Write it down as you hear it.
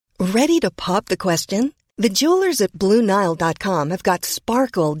Ready to pop the question? The jewelers at BlueNile.com have got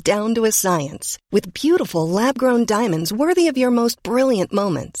sparkle down to a science with beautiful lab-grown diamonds worthy of your most brilliant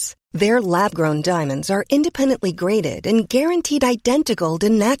moments. Their lab-grown diamonds are independently graded and guaranteed identical to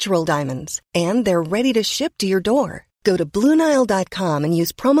natural diamonds, and they're ready to ship to your door. Go to BlueNile.com and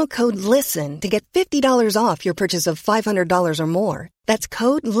use promo code LISTEN to get $50 off your purchase of $500 or more. That's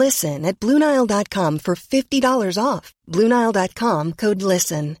code LISTEN at BlueNile.com for $50 off. BlueNile.com, code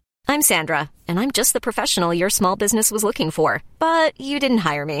LISTEN. I'm Sandra, and I'm just the professional your small business was looking for. But you didn't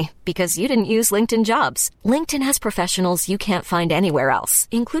hire me because you didn't use LinkedIn Jobs. LinkedIn has professionals you can't find anywhere else,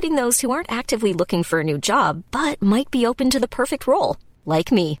 including those who aren't actively looking for a new job, but might be open to the perfect role,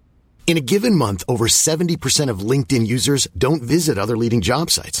 like me. In a given month, over 70% of LinkedIn users don't visit other leading job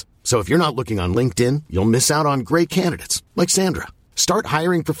sites. So if you're not looking on LinkedIn, you'll miss out on great candidates like Sandra. Start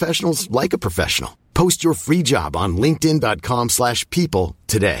hiring professionals like a professional. Post your free job on linkedin.com/people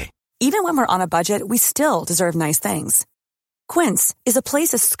today. Even when we're on a budget, we still deserve nice things. Quince is a place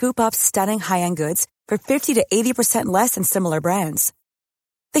to scoop up stunning high-end goods for 50 to 80% less than similar brands.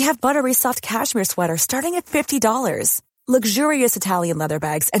 They have buttery soft cashmere sweaters starting at $50, luxurious Italian leather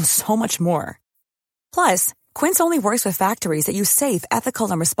bags, and so much more. Plus, Quince only works with factories that use safe, ethical,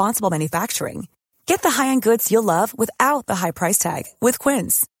 and responsible manufacturing. Get the high-end goods you'll love without the high price tag with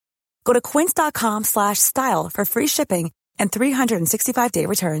Quince. Go to quince.com/style for free shipping and 365-day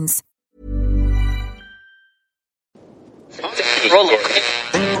returns.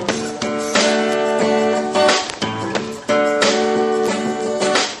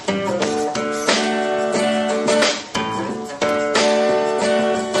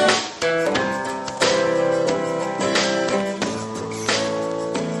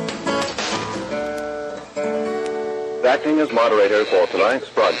 Acting as moderator for tonight's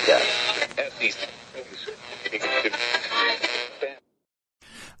broadcast.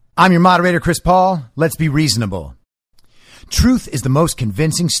 I'm your moderator, Chris Paul. Let's be reasonable. Truth is the most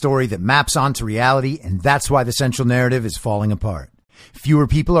convincing story that maps onto reality, and that's why the central narrative is falling apart. Fewer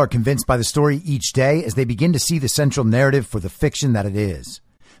people are convinced by the story each day as they begin to see the central narrative for the fiction that it is.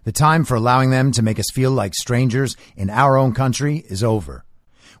 The time for allowing them to make us feel like strangers in our own country is over.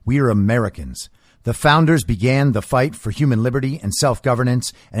 We are Americans. The founders began the fight for human liberty and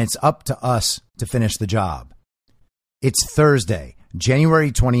self-governance, and it's up to us to finish the job. It's Thursday,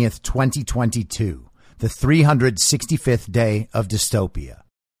 January 20th, 2022, the 365th day of dystopia.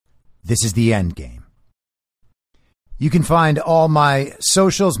 This is the Endgame. You can find all my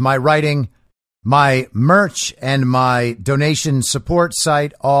socials, my writing, my merch, and my donation support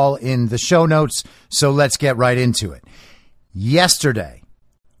site all in the show notes, so let's get right into it. Yesterday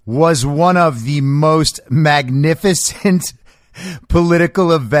was one of the most magnificent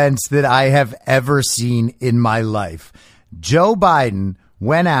political events that I have ever seen in my life. Joe Biden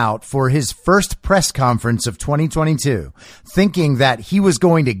went out for his first press conference of 2022, thinking that he was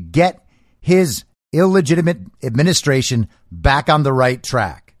going to get his illegitimate administration back on the right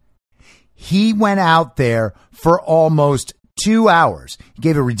track. He went out there for almost 2 hours. He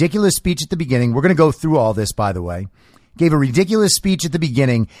gave a ridiculous speech at the beginning. We're going to go through all this, by the way. Gave a ridiculous speech at the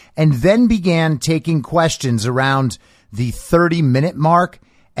beginning and then began taking questions around the 30-minute mark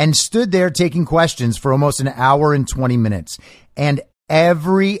and stood there taking questions for almost an hour and 20 minutes. And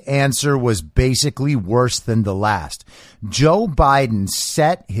every answer was basically worse than the last. Joe Biden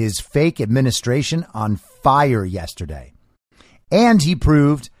set his fake administration on fire yesterday. And he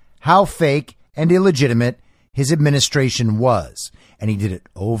proved how fake and illegitimate his administration was. And he did it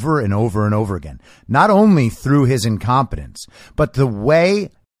over and over and over again, not only through his incompetence, but the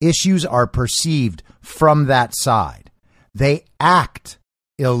way issues are perceived from that side. They act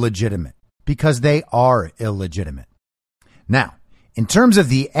illegitimate because they are illegitimate. Now, in terms of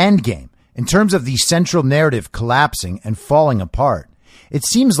the end game, in terms of the central narrative collapsing and falling apart, it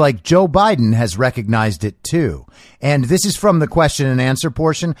seems like Joe Biden has recognized it too. And this is from the question and answer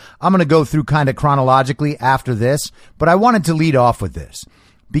portion. I'm going to go through kind of chronologically after this, but I wanted to lead off with this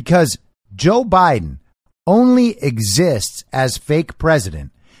because Joe Biden only exists as fake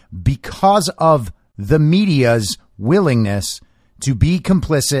president because of the media's willingness to be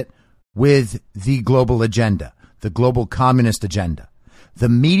complicit with the global agenda, the global communist agenda. The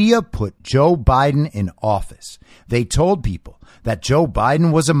media put Joe Biden in office. They told people that Joe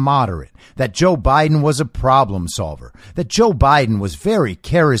Biden was a moderate, that Joe Biden was a problem solver, that Joe Biden was very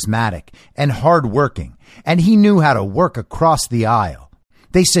charismatic and hardworking, and he knew how to work across the aisle.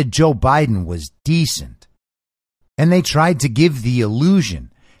 They said Joe Biden was decent. And they tried to give the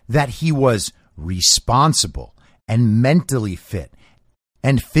illusion that he was responsible and mentally fit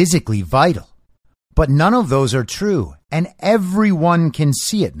and physically vital. But none of those are true, and everyone can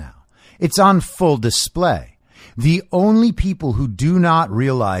see it now. It's on full display. The only people who do not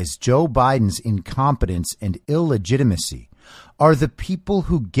realize Joe Biden's incompetence and illegitimacy are the people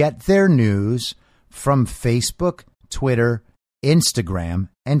who get their news from Facebook, Twitter, Instagram,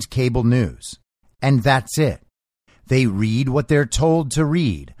 and cable news. And that's it. They read what they're told to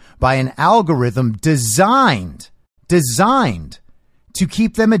read by an algorithm designed to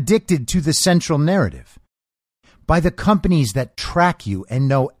keep them addicted to the central narrative. By the companies that track you and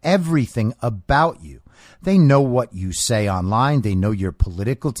know everything about you. They know what you say online. They know your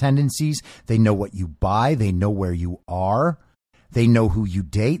political tendencies. They know what you buy. They know where you are. They know who you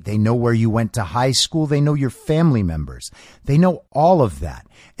date. They know where you went to high school. They know your family members. They know all of that.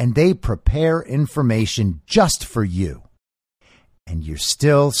 And they prepare information just for you. And you're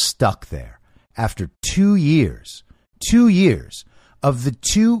still stuck there after 2 years of the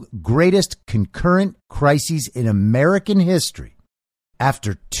two greatest concurrent crises in American history.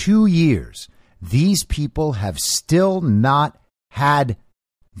 After 2 years, these people have still not had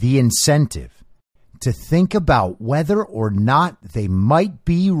the incentive to think about whether or not they might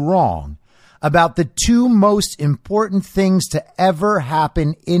be wrong about the two most important things to ever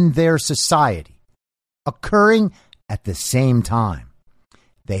happen in their society, occurring at the same time.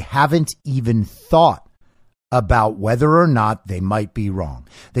 They haven't even thought about whether or not they might be wrong.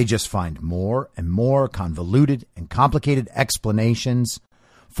 They just find more and more convoluted and complicated explanations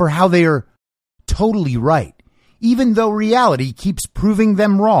for how they are totally right, even though reality keeps proving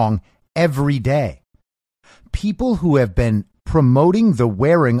them wrong every day. People who have been promoting the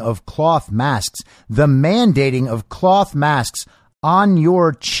wearing of cloth masks, the mandating of cloth masks on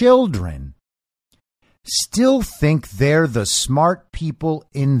your children, still think they're the smart people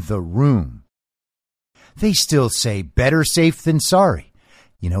in the room. They still say better safe than sorry.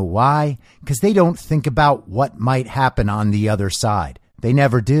 You know why? Because they don't think about what might happen on the other side. They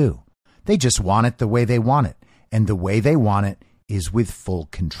never do. They just want it the way they want it. And the way they want it is with full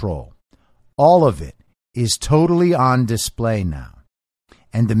control. All of it is totally on display now.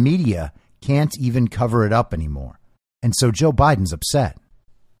 And the media can't even cover it up anymore. And so Joe Biden's upset.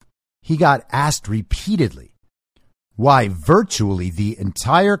 He got asked repeatedly why virtually the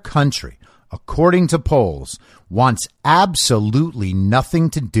entire country, according to polls, wants absolutely nothing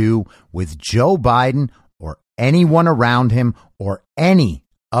to do with Joe Biden or anyone around him or any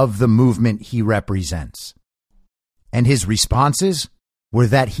of the movement he represents. And his responses were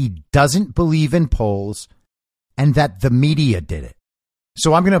that he doesn't believe in polls and that the media did it.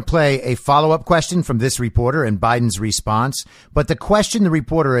 So I'm going to play a follow-up question from this reporter and Biden's response. But the question the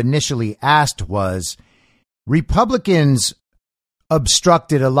reporter initially asked was, Republicans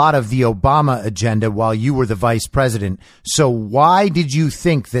obstructed a lot of the Obama agenda while you were the vice president. So why did you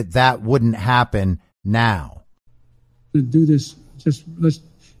think that that wouldn't happen now? To do this,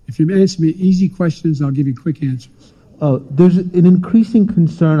 if you answer me easy questions, I'll give you quick answers. There's an increasing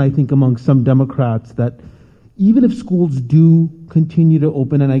concern, I think, among some Democrats that even if schools do continue to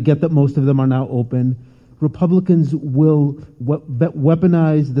open, and I get that most of them are now open, Republicans will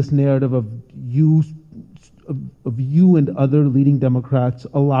weaponize this narrative of you and other leading Democrats,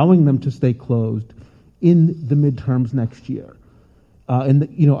 allowing them to stay closed in the midterms next year.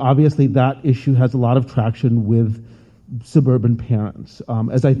 Obviously that issue has a lot of traction with suburban parents,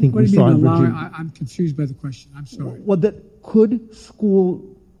 as I think what we do you saw mean in Virginia. I'm confused by the question. I'm sorry. Well, that could school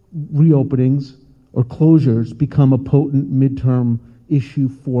reopenings or closures become a potent midterm issue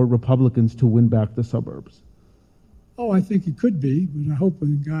for Republicans to win back the suburbs? Oh, I think it could be, but I hope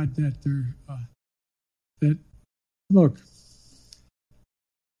in God that look,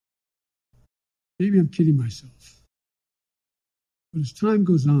 maybe I'm kidding myself, but as time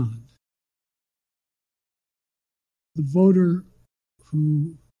goes on, the voter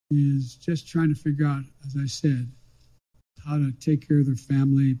who is just trying to figure out, as I said, how to take care of their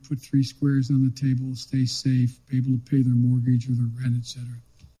family, put 3 squares on the table, stay safe, be able to pay their mortgage or their rent, etc.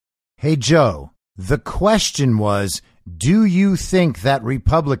 Hey, Joe, the question was, do you think that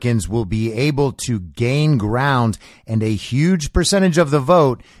Republicans will be able to gain ground and a huge percentage of the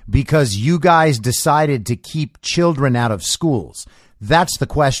vote because you guys decided to keep children out of schools? That's the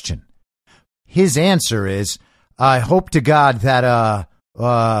question. His answer is, I hope to God that,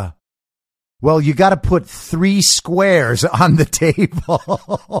 well, you got to put 3 squares on the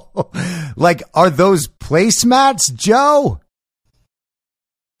table. Like, are those placemats, Joe?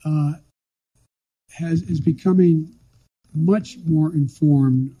 Is becoming much more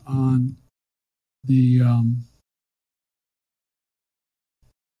informed on the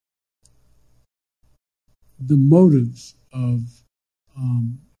motives of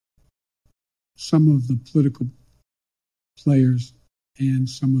some of the political players and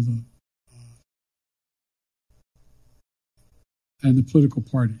some of the and the political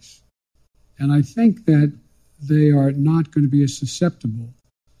parties. And I think that they are not going to be as susceptible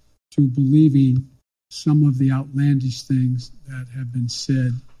to believing some of the outlandish things that have been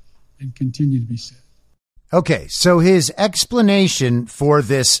said and continue to be said. Okay, so his explanation for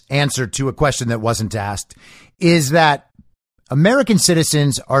this answer to a question that wasn't asked is that American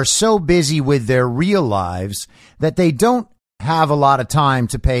citizens are so busy with their real lives that they don't have a lot of time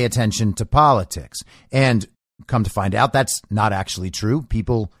to pay attention to politics. And come to find out, that's not actually true.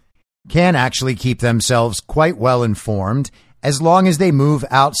 People can actually keep themselves quite well informed as long as they move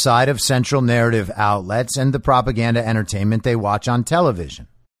outside of central narrative outlets and the propaganda entertainment they watch on television.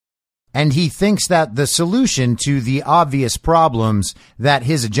 And he thinks that the solution to the obvious problems that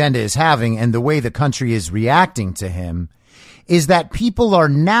his agenda is having and the way the country is reacting to him is that people are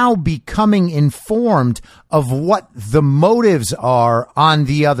now becoming informed of what the motives are on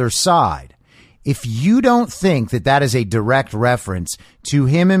the other side. If you don't think that that is a direct reference to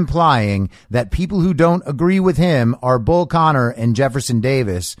him implying that people who don't agree with him are Bull Connor and Jefferson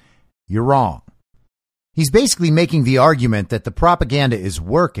Davis, you're wrong. He's basically making the argument that the propaganda is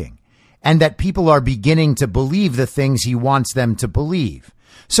working and that people are beginning to believe the things he wants them to believe.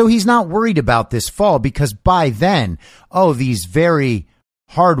 So he's not worried about this fall because by then, these very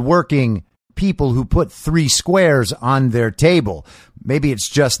hardworking people who put 3 squares on their table, maybe it's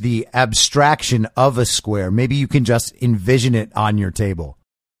just the abstraction of a square. Maybe you can just envision it on your table.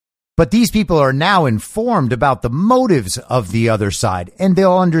 But these people are now informed about the motives of the other side, and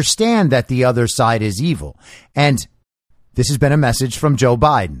they'll understand that the other side is evil. And this has been a message from Joe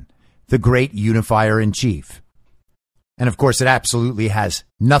Biden, the great unifier in chief. And of course, it absolutely has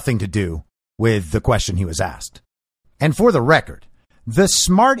nothing to do with the question he was asked. And for the record, the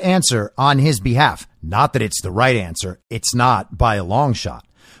smart answer on his behalf, not that it's the right answer, it's not by a long shot,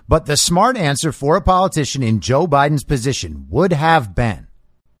 but the smart answer for a politician in Joe Biden's position would have been,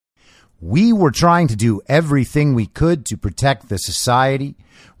 we were trying to do everything we could to protect the society.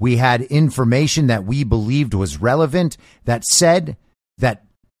 We had information that we believed was relevant that said that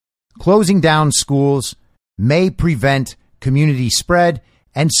closing down schools may prevent community spread,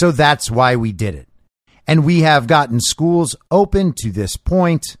 and so that's why we did it. And we have gotten schools open to this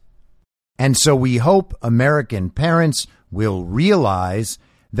point, and so we hope American parents will realize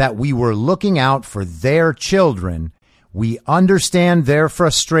that we were looking out for their children. We understand their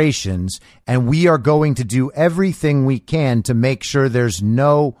frustrations, and we are going to do everything we can to make sure there's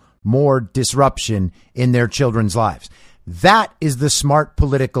no more disruption in their children's lives. That is the smart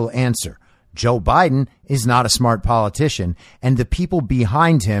political answer. Joe Biden is not a smart politician, and the people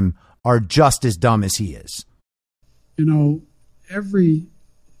behind him are just as dumb as he is. You know, every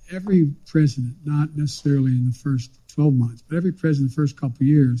president, not necessarily in the first 12 months, but every president in the first couple of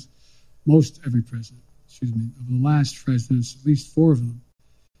years, every president, of the last presidents, at least 4 of them,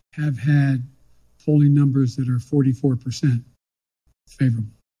 have had polling numbers that are 44% favorable.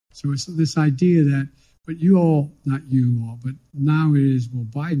 So it's this idea that, but you all, not you all, but now it is, well,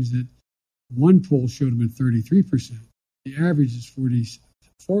 Biden's at, one poll showed him at 33%. The average is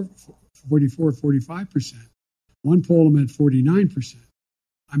 44, 45%. One poll him at 49%.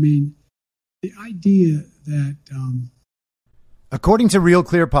 I mean, the idea that... According to Real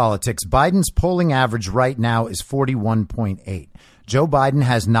Clear Politics, Biden's polling average right now is 41.8. Joe Biden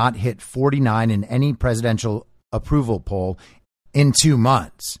has not hit 49 in any presidential approval poll in 2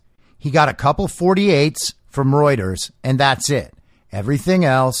 months. He got a couple 48s from Reuters, and that's it. Everything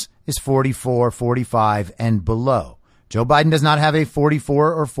else is 44, 45, and below. Joe Biden does not have a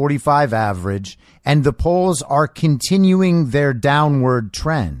 44 or 45 average, and the polls are continuing their downward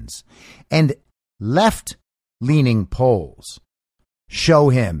trends. And left-leaning polls show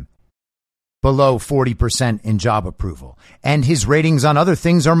him below 40% in job approval. And his ratings on other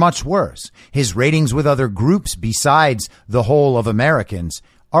things are much worse. His ratings with other groups besides the whole of Americans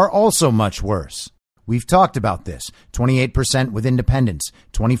are also much worse. We've talked about this. 28% with independents,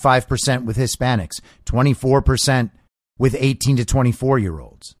 25% with Hispanics, 24% with 18 to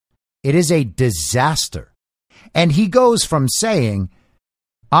 24-year-olds. It is a disaster. And he goes from saying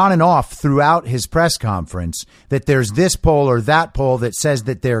on and off throughout his press conference that there's this poll or that poll that says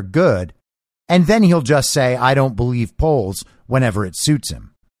that they're good. And then he'll just say, I don't believe polls whenever it suits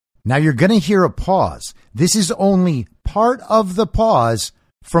him. Now you're going to hear a pause. This is only part of the pause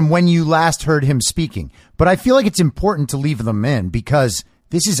from when you last heard him speaking. But I feel like it's important to leave them in because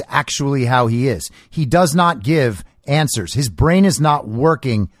this is actually how he is. He does not give answers. His brain is not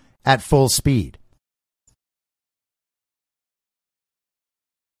working at full speed.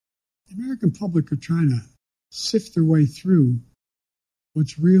 The American public are trying to sift their way through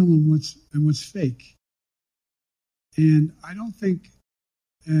what's real and what's fake. And I don't think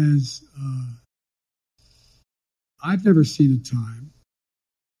I've never seen a time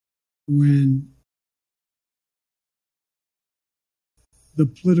when the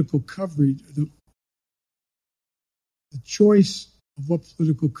political coverage, the choice of what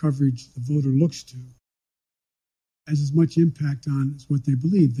political coverage the voter looks to has as much impact on as what they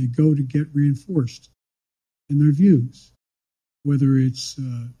believe. They go to get reinforced in their views, whether it's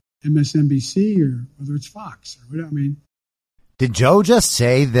MSNBC or whether it's Fox or whatever. I mean, did Joe just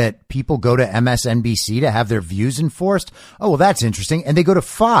say that people go to MSNBC to have their views enforced? Oh, well, that's interesting. And they go to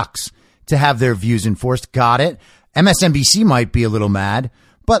Fox to have their views enforced. Got it. MSNBC might be a little mad,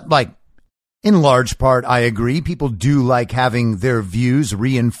 but like in large part, I agree. People do like having their views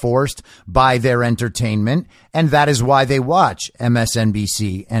reinforced by their entertainment. And that is why they watch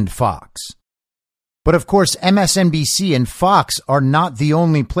MSNBC and Fox. But of course, MSNBC and Fox are not the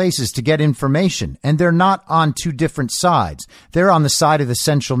only places to get information, and they're not on two different sides. They're on the side of the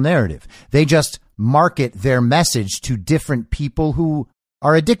central narrative. They just market their message to different people who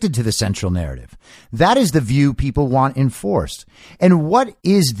are addicted to the central narrative. That is the view people want enforced. And what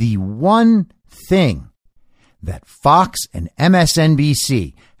is the one thing that Fox and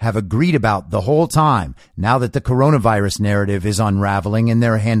MSNBC have agreed about the whole time, now that the coronavirus narrative is unraveling and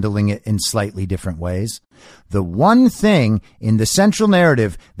they're handling it in slightly different ways? The one thing in the central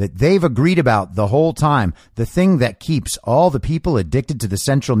narrative that they've agreed about the whole time, the thing that keeps all the people addicted to the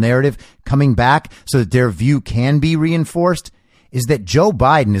central narrative coming back so that their view can be reinforced, is that Joe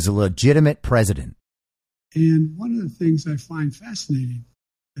Biden is a legitimate president. And one of the things I find fascinating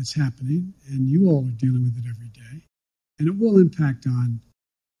that's happening, and you all are dealing with it every day, and it will impact on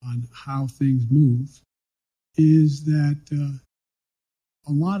how things move, is that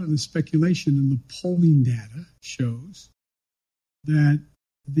a lot of the speculation in the polling data shows that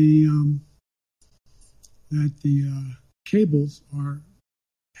the cables are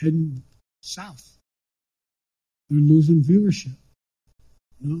heading south. They're losing viewership.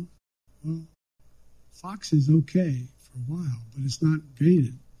 No, well, Fox is okay for a while, but it's not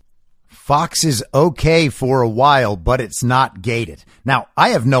gated. Fox is okay for a while, but it's not gated. Now, I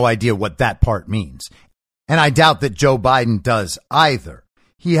have no idea what that part means, and I doubt that Joe Biden does either.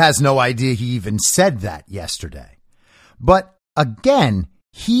 He has no idea he even said that yesterday. But again,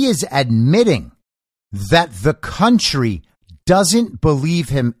 he is admitting that the country doesn't believe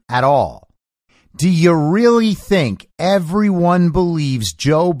him at all. Do you really think everyone believes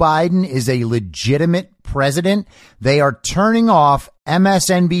Joe Biden is a legitimate president? They are turning off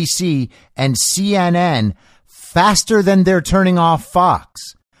MSNBC and CNN faster than they're turning off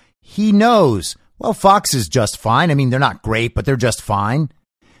Fox. He knows, well, Fox is just fine. I mean, they're not great, but they're just fine.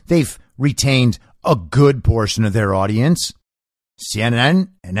 They've retained a good portion of their audience.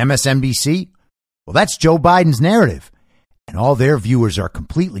 CNN and MSNBC, well, that's Joe Biden's narrative, and all their viewers are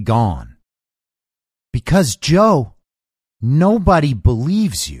completely gone. Because, Joe, nobody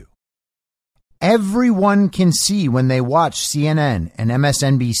believes you. Everyone can see when they watch CNN and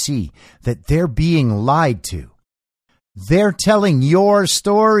MSNBC that they're being lied to. They're telling your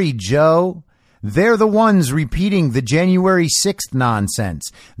story, Joe. They're the ones repeating the January 6th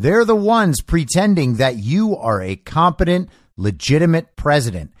nonsense. They're the ones pretending that you are a competent, legitimate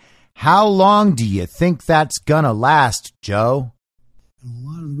president. How long do you think that's gonna last, Joe? And a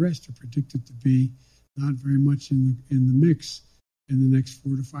lot of the rest are predicted to be not very much in the mix in the next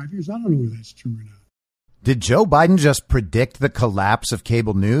 4 to 5 years. I don't know whether that's true or not. Did Joe Biden just predict the collapse of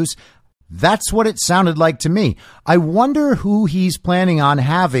cable news? That's what it sounded like to me. I wonder who he's planning on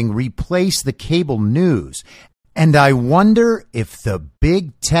having replace the cable news. And I wonder if the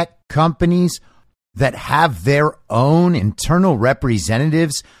big tech companies that have their own internal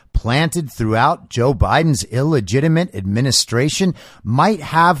representatives planted throughout Joe Biden's illegitimate administration might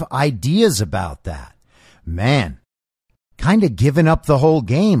have ideas about that. Man, kind of giving up the whole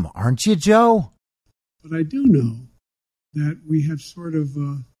game, aren't you, Joe? But I do know that we have sort of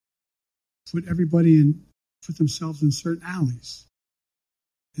put themselves in certain alleys.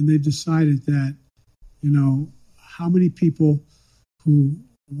 And they've decided that, how many people who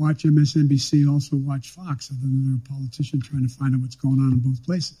watch MSNBC also watch Fox, other than they're a politician trying to find out what's going on in both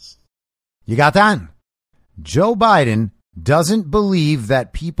places. You got that? Joe Biden doesn't believe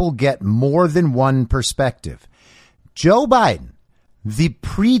that people get more than one perspective. Joe Biden, the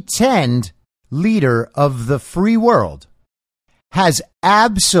pretend leader of the free world, has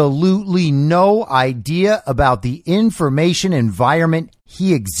absolutely no idea about the information environment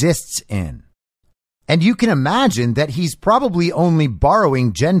he exists in. And you can imagine that he's probably only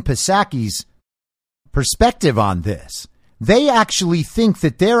borrowing Jen Psaki's perspective on this. They actually think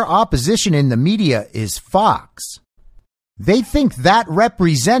that their opposition in the media is Fox. They think that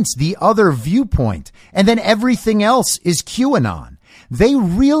represents the other viewpoint, and then everything else is QAnon. They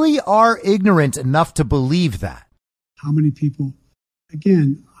really are ignorant enough to believe that. How many people,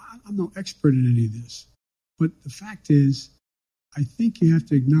 again, I'm no expert in any of this, but the fact is, I think you have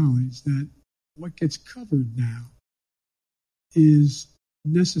to acknowledge that what gets covered now is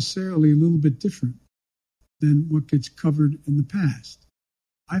necessarily a little bit different than what gets covered in the past.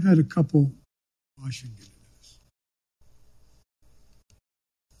 I've had a couple, I shouldn't get into this,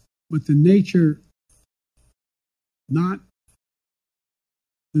 but the nature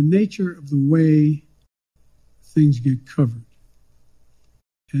of the way things get covered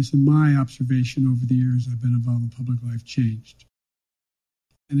has, in my observation over the years I've been involved in public life, changed.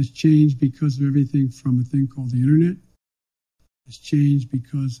 And it's changed because of everything from a thing called the internet. It's changed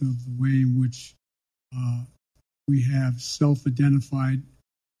because of the way in which we have self-identified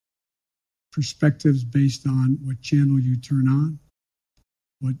perspectives based on what channel you turn on,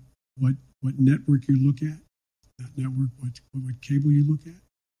 what network you look at, not network, what cable you look at.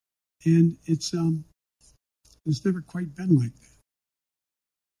 And it's never quite been like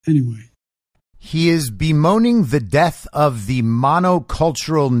that. Anyway. He is bemoaning the death of the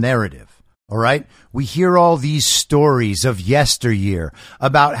monocultural narrative. All right. We hear all these stories of yesteryear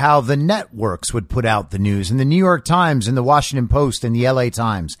about how the networks would put out the news, and the New York Times and the Washington Post and the LA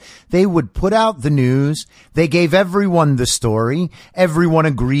Times. They would put out the news. They gave everyone the story. Everyone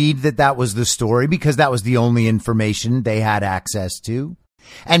agreed that that was the story because that was the only information they had access to.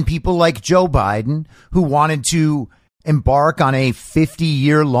 And people like Joe Biden, who wanted to embark on a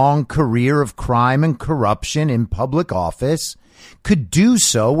 50-year-long career of crime and corruption in public office, could do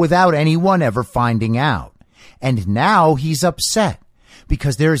so without anyone ever finding out. And now he's upset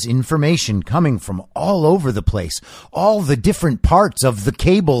because there's information coming from all over the place, all the different parts of the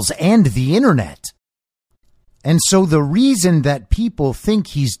cables and the internet. And so the reason that people think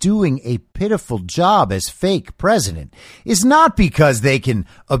he's doing a pitiful job as fake president is not because they can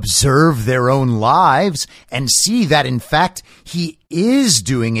observe their own lives and see that, in fact, he is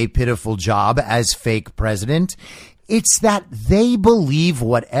doing a pitiful job as fake president. It's that they believe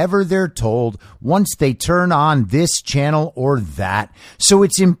whatever they're told once they turn on this channel or that. So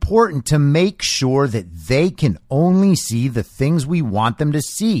it's important to make sure that they can only see the things we want them to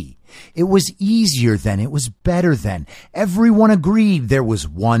see. It was easier then. It was better then. Everyone agreed there was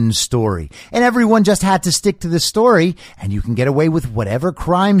one story, and everyone just had to stick to the story, and you can get away with whatever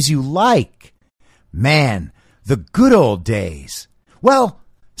crimes you like. Man, the good old days. Well,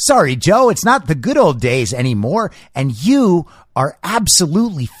 sorry, Joe, it's not the good old days anymore, and you are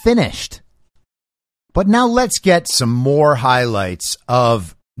absolutely finished. But now let's get some more highlights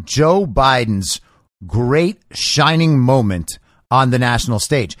of Joe Biden's great shining moment on the national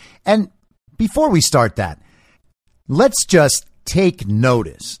stage. And before we start that, let's just take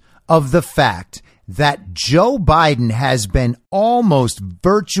notice of the fact that Joe Biden has been almost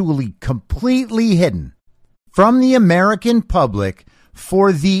virtually completely hidden from the American public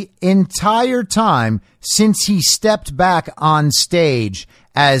for the entire time since he stepped back on stage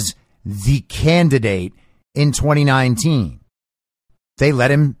as the candidate in 2019. They let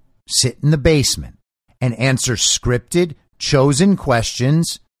him sit in the basement and answer scripted, chosen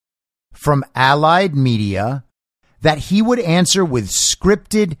questions from allied media that he would answer with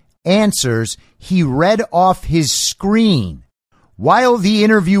scripted answers he read off his screen while the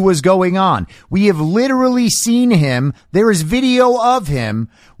interview was going on. We have literally seen him. There is video of him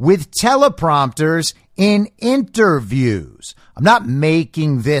with teleprompters in interviews. I'm not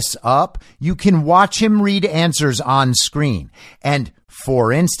making this up. You can watch him read answers on screen. And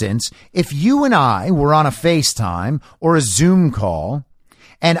for instance, if you and I were on a FaceTime or a Zoom call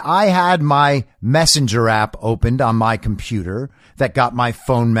and I had my Messenger app opened on my computer that got my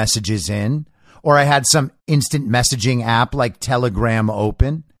phone messages in, or I had some instant messaging app like Telegram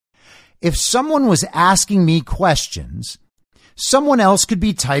open, if someone was asking me questions, someone else could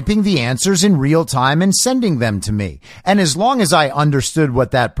be typing the answers in real time and sending them to me. And as long as I understood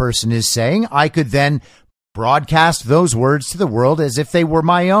what that person is saying, I could then broadcast those words to the world as if they were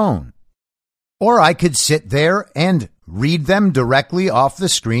my own. Or I could sit there and read them directly off the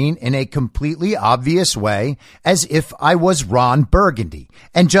screen in a completely obvious way as if I was Ron Burgundy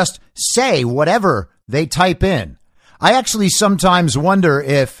and just say whatever they type in. I actually sometimes wonder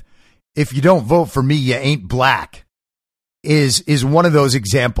if you don't vote for me, you ain't black is one of those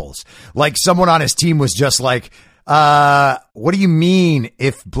examples. Like someone on his team was just like, what do you mean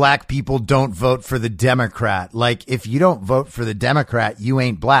if black people don't vote for the Democrat? Like, if you don't vote for the Democrat, you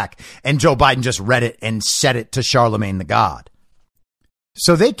ain't black. And Joe Biden just read it and said it to Charlemagne the God.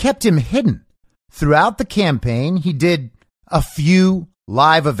 So they kept him hidden throughout the campaign. He did a few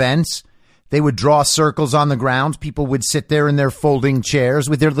live events. They would draw circles on the ground. People would sit there in their folding chairs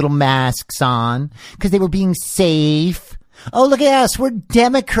with their little masks on because they were being safe. Oh, look at us. We're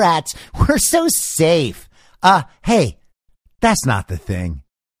Democrats. We're so safe. Hey, that's not the thing.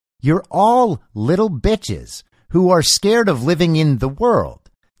 You're all little bitches who are scared of living in the world.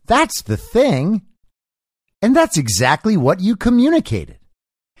 That's the thing. And that's exactly what you communicated.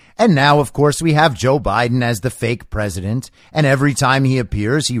 And now, of course, we have Joe Biden as the fake president. And every time he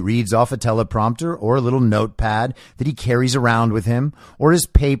appears, he reads off a teleprompter or a little notepad that he carries around with him, or his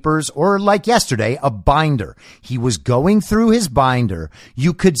papers, or like yesterday, a binder. He was going through his binder.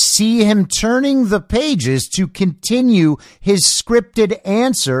 You could see him turning the pages to continue his scripted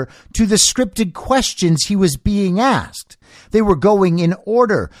answer to the scripted questions he was being asked. They were going in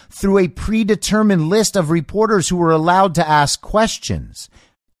order through a predetermined list of reporters who were allowed to ask questions.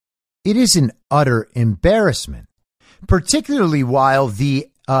 It is an utter embarrassment, particularly while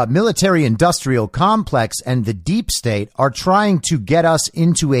the military-industrial complex and the deep state are trying to get us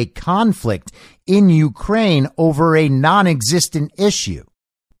into a conflict in Ukraine over a non-existent issue.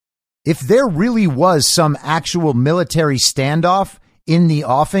 If there really was some actual military standoff in the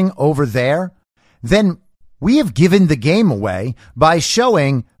offing over there, then we have given the game away by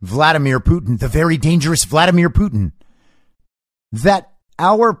showing Vladimir Putin, the very dangerous Vladimir Putin, that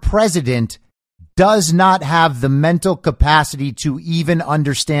our president does not have the mental capacity to even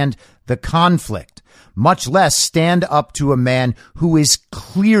understand the conflict, much less stand up to a man who is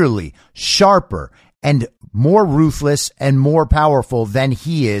clearly sharper and more ruthless and more powerful than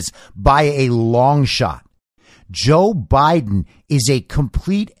he is by a long shot. Joe Biden is a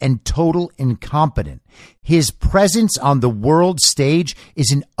complete and total incompetent. His presence on the world stage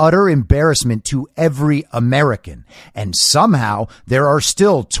is an utter embarrassment to every American. And somehow there are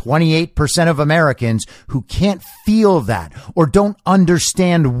still 28% of Americans who can't feel that or don't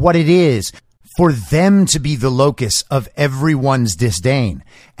understand what it is for them to be the locus of everyone's disdain.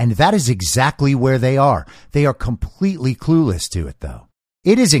 And that is exactly where they are. They are completely clueless to it, though.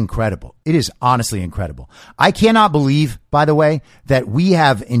 It is incredible. It is honestly incredible. I cannot believe, by the way, that we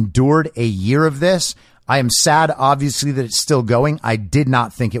have endured a year of this. I am sad, obviously, that it's still going. I did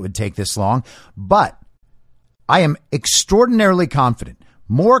not think it would take this long, but I am extraordinarily confident,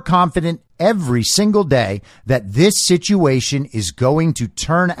 more confident every single day, that this situation is going to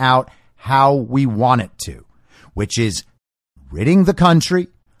turn out how we want it to, which is ridding the country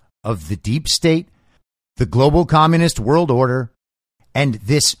of the deep state, the global communist world order, and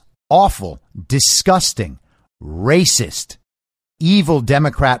this awful, disgusting, racist, evil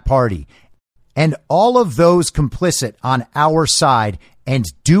Democrat Party, and all of those complicit on our side, and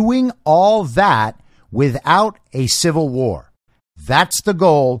doing all that without a civil war. That's the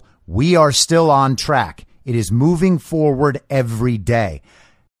goal. We are still on track. It is moving forward every day.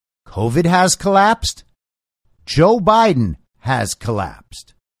 COVID has collapsed. Joe Biden has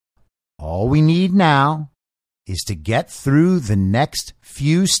collapsed. All we need now is to get through the next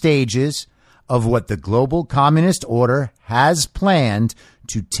few stages of what the global communist order has planned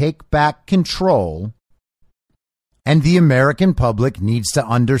to take back control. And the American public needs to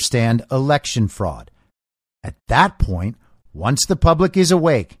understand election fraud. At that point, once the public is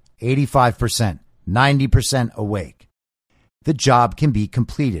awake, 85%, 90% awake, the job can be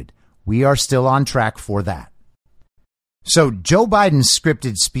completed. We are still on track for that. So Joe Biden's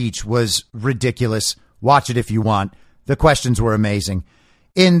scripted speech was ridiculous. Watch it if you want. The questions were amazing.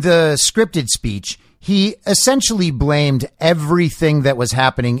 In the scripted speech, he essentially blamed everything that was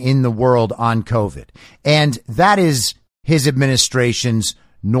happening in the world on COVID. And that is his administration's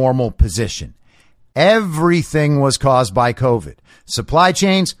normal position. Everything was caused by COVID. Supply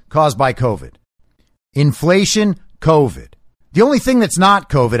chains caused by COVID. Inflation, COVID. The only thing that's not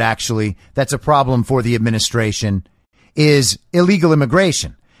COVID, actually, that's a problem for the administration is illegal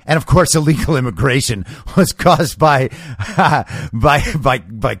immigration. And of course, illegal immigration was caused by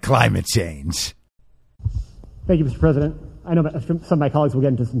climate change. Thank you, Mr. President. I know some of my colleagues will get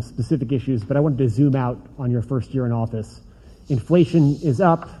into some specific issues, but I wanted to zoom out on your first year in office. Inflation is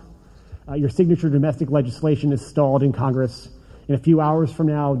up. Your signature domestic legislation is stalled in Congress. In a few hours from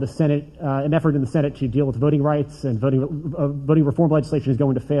now, the Senate, an effort in the Senate to deal with voting rights and voting reform legislation is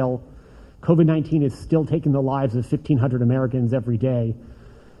going to fail. COVID-19 is still taking the lives of 1,500 Americans every day.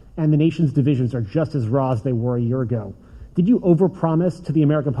 And the nation's divisions are just as raw as they were a year ago. Did you overpromise to the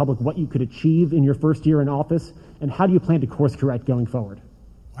American public what you could achieve in your first year in office? And how do you plan to course correct going forward?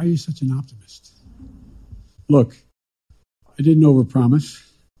 Why are you such an optimist? Look, I didn't overpromise,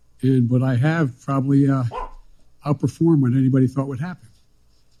 but I have probably outperformed what anybody thought would happen.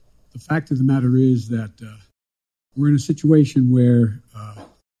 The fact of the matter is that we're in a situation where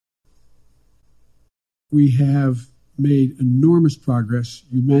we have made enormous progress.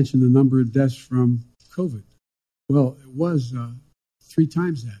 You mentioned the number of deaths from COVID. Well, it was 3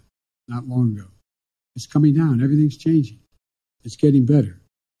 times that not long ago. It's coming down. Everything's changing. It's getting better.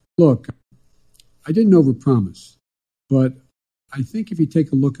 Look, I didn't overpromise, but I think if you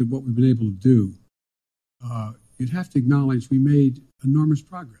take a look at what we've been able to do, you'd have to acknowledge we made enormous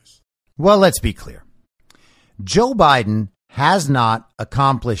progress. Well, let's be clear. Joe Biden has not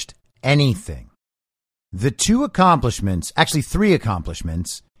accomplished anything. The 2 accomplishments, actually 3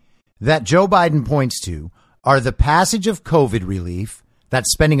 accomplishments, that Joe Biden points to are the passage of COVID relief,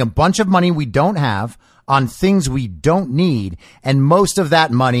 that's spending a bunch of money we don't have on things we don't need, and most of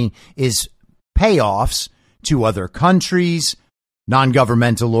that money is payoffs to other countries,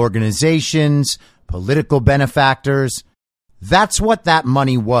 non-governmental organizations, political benefactors. That's what that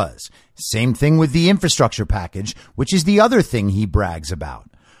money was. Same thing with the infrastructure package, which is the other thing he brags about.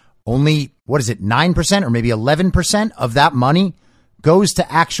 Only, 9% or maybe 11% of that money goes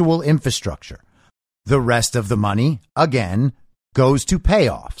to actual infrastructure. The rest of the money, again, goes to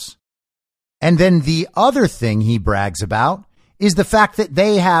payoffs. And then the other thing he brags about is the fact that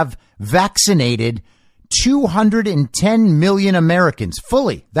they have vaccinated 210 million Americans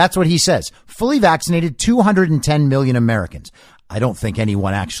fully. That's what he says. Fully vaccinated 210 million Americans. I don't think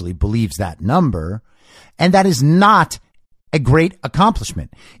anyone actually believes that number. And that is not a great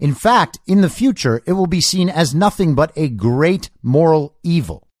accomplishment. In fact, in the future, it will be seen as nothing but a great moral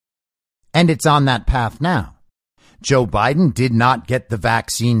evil. And it's on that path now. Joe Biden did not get the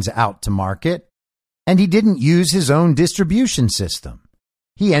vaccines out to market, and he didn't use his own distribution system.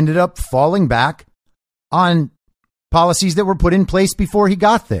 He ended up falling back on policies that were put in place before he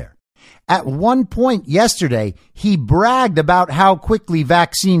got there. At one point yesterday, he bragged about how quickly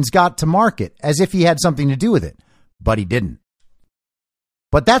vaccines got to market, as if he had something to do with it, but he didn't.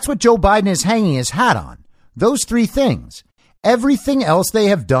 But that's what Joe Biden is hanging his hat on. Those 3 things. Everything else they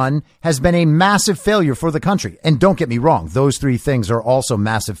have done has been a massive failure for the country. And don't get me wrong, those 3 things are also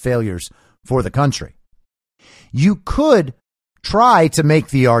massive failures for the country. You could try to make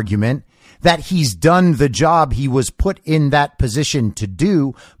the argument that he's done the job he was put in that position to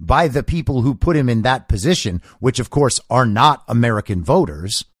do by the people who put him in that position, which of course are not American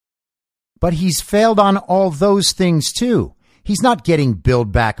voters. But he's failed on all those things too. He's not getting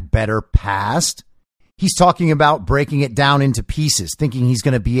Build Back Better passed. He's talking about breaking it down into pieces, thinking he's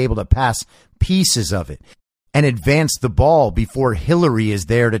going to be able to pass pieces of it and advance the ball before Hillary is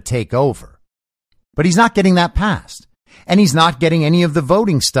there to take over. But he's not getting that passed. And he's not getting any of the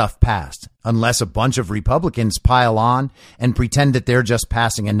voting stuff passed unless a bunch of Republicans pile on and pretend that they're just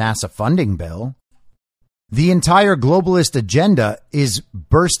passing a NASA funding bill. The entire globalist agenda is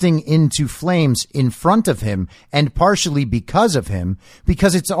bursting into flames in front of him, and partially because of him,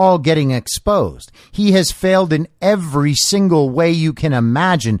 because it's all getting exposed. He has failed in every single way you can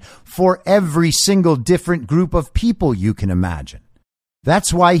imagine for every single different group of people you can imagine.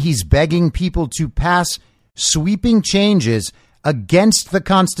 That's why he's begging people to pass sweeping changes against the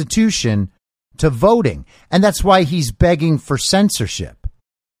Constitution to voting. And that's why he's begging for censorship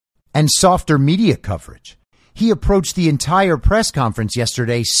and softer media coverage. He approached the entire press conference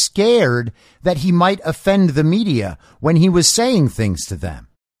yesterday scared that he might offend the media when he was saying things to them,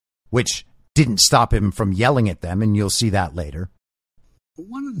 which didn't stop him from yelling at them, and you'll see that later. But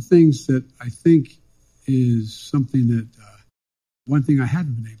one of the things that I think is something that, one thing I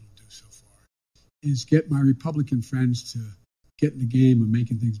haven't been able to do so far, is get my Republican friends to get in the game of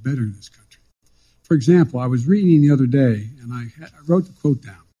making things better in this country. For example, I was reading the other day, and I wrote the quote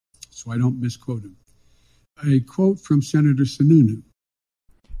down so I don't misquote him. A quote from Senator Sununu.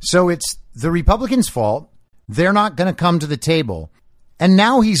 So it's the Republicans' fault. They're not going to come to the table. And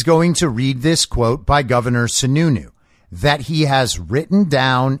now he's going to read this quote by Governor Sununu that he has written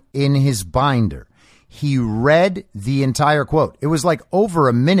down in his binder. He read the entire quote. It was like over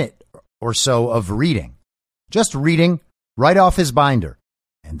a minute or so of reading, just reading right off his binder.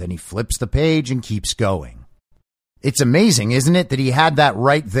 And then he flips the page and keeps going. It's amazing, isn't it, that he had that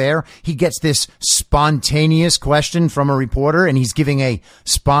right there? He gets this spontaneous question from a reporter, and he's giving a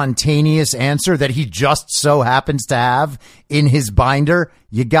spontaneous answer that he just so happens to have in his binder.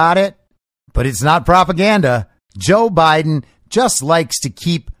 You got it? But it's not propaganda. Joe Biden just likes to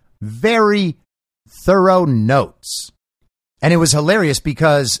keep very thorough notes. And it was hilarious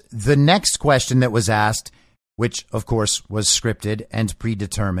because the next question that was asked, which of course was scripted and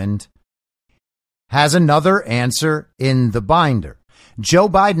predetermined, has another answer in the binder. Joe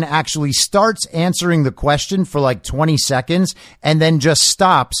Biden actually starts answering the question for like 20 seconds and then just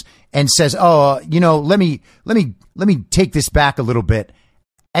stops and says, let me take this back a little bit,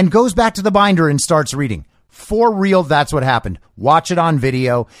 and goes back to the binder and starts reading. For real, that's what happened. Watch it on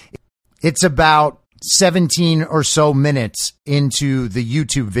video. It's about 17 or so minutes into the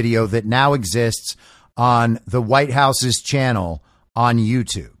YouTube video that now exists on the White House's channel on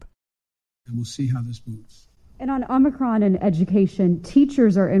YouTube. And we'll see how this moves. And on Omicron and education,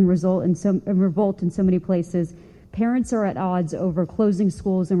 teachers are in revolt in so many places. Parents are at odds over closing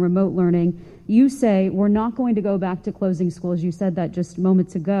schools and remote learning. You say we're not going to go back to closing schools. You said that just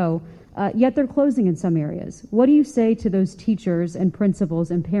moments ago. Yet they're closing in some areas. What do you say to those teachers and principals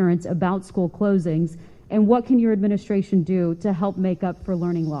and parents about school closings? And what can your administration do to help make up for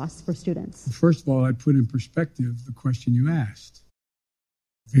learning loss for students? Well, first of all, I put in perspective the question you asked.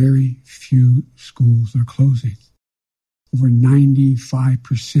 Very few schools are closing. Over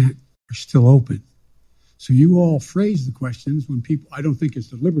 95% are still open. So you all phrase the questions when people, I don't think it's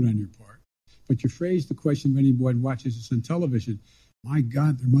deliberate on your part, but you phrase the question when anyone watches this on television. My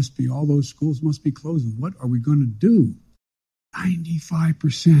God, there must be, all those schools must be closing. What are we going to do?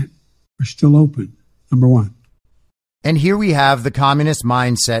 95% are still open, number one. And here we have the communist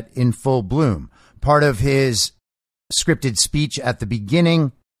mindset in full bloom. Part of his scripted speech at the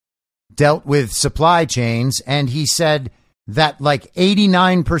beginning dealt with supply chains, and he said that like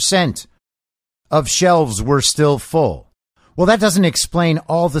 89% of shelves were still full. Well, that doesn't explain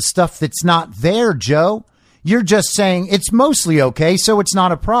all the stuff that's not there, Joe. You're just saying it's mostly okay, so it's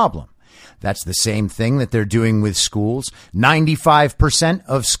not a problem. That's the same thing that they're doing with schools. 95%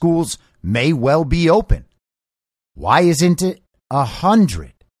 of schools may well be open. Why isn't it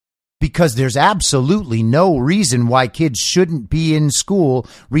 100? Because there's absolutely no reason why kids shouldn't be in school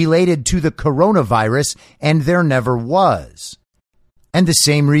related to the coronavirus, and there never was. And the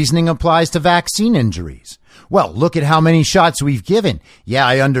same reasoning applies to vaccine injuries. Well, look at how many shots we've given. Yeah,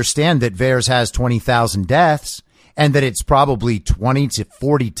 I understand that VAERS has 20,000 deaths and that it's probably 20 to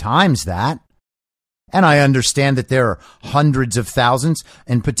 40 times that. And I understand that there are hundreds of thousands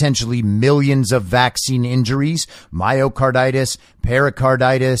and potentially millions of vaccine injuries, myocarditis,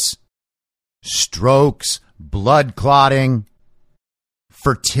 pericarditis, strokes, blood clotting,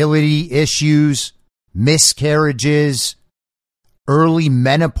 fertility issues, miscarriages, early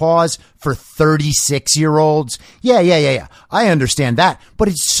menopause for 36-year-olds. Yeah. I understand that, but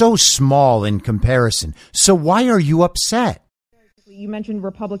it's so small in comparison. So why are you upset? You mentioned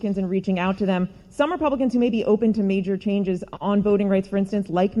Republicans and reaching out to them. Some Republicans who may be open to major changes on voting rights, for instance,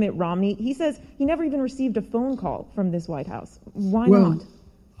 like Mitt Romney, he says he never even received a phone call from this White House. Why not?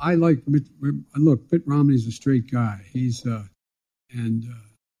 I like Mitt. Look, Mitt Romney's a straight guy.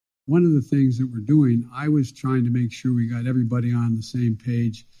 One of the things that we're doing, I was trying to make sure we got everybody on the same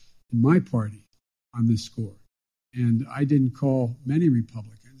page in my party on this score. And I didn't call many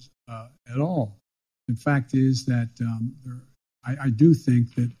Republicans at all. The fact is that I do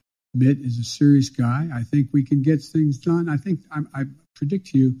think that Mitt is a serious guy. I think we can get things done. I think I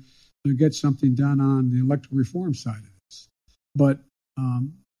predict to you to get something done on the electoral reform side of this. But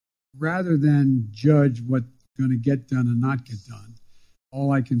rather than judge what's going to get done and not get done,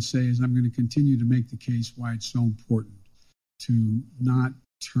 all I can say is I'm going to continue to make the case why it's so important to not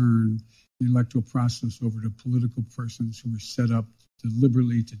turn the electoral process over to political persons who are set up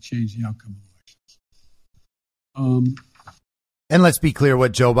deliberately to change the outcome of elections. And let's be clear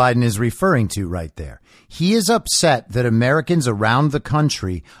what Joe Biden is referring to right there. He is upset that Americans around the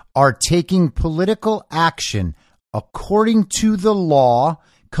country are taking political action according to the law,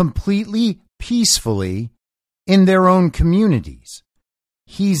 completely peacefully in their own communities.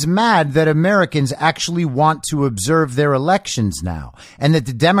 He's mad that Americans actually want to observe their elections now, and that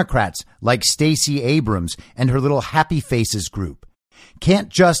the Democrats, like Stacey Abrams and her little Happy Faces group, can't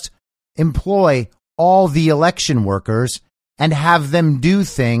just employ all the election workers and have them do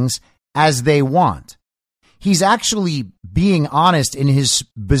things as they want. He's actually being honest in his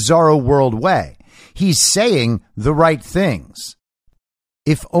bizarro world way. He's saying the right things.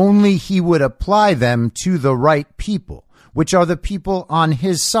 If only he would apply them to the right people, which are the people on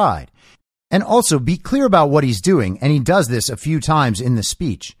his side. And also be clear about what he's doing, and he does this a few times in the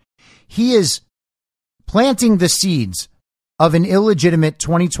speech. He is planting the seeds of an illegitimate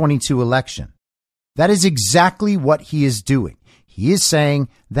 2022 election. That is exactly what he is doing. He is saying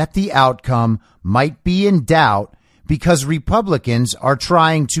that the outcome might be in doubt because Republicans are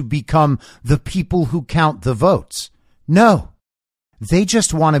trying to become the people who count the votes. No, they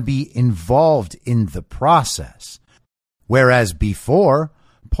just want to be involved in the process. Whereas before,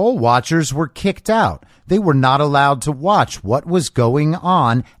 poll watchers were kicked out. They were not allowed to watch what was going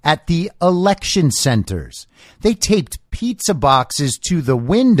on at the election centers. They taped pizza boxes to the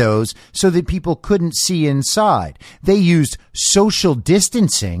windows so that people couldn't see inside. They used social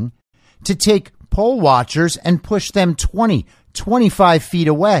distancing to take poll watchers and push them 20, 25 feet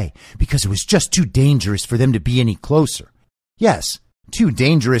away because it was just too dangerous for them to be any closer. Yes, too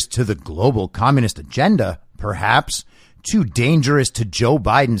dangerous to the global communist agenda, perhaps. Too dangerous to Joe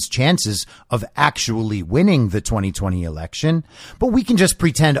Biden's chances of actually winning the 2020 election. But we can just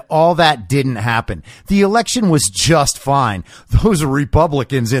pretend all that didn't happen. The election was just fine. Those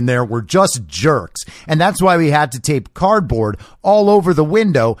Republicans in there were just jerks. And that's why we had to tape cardboard all over the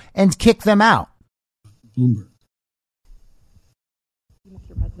window and kick them out. Bloomberg.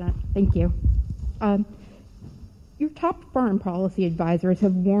 Mr. President, thank you. Your top foreign policy advisors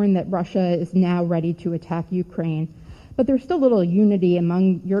have warned that Russia is now ready to attack Ukraine. But there's still little unity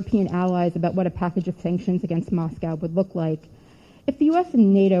among European allies about what a package of sanctions against Moscow would look like. If the U.S.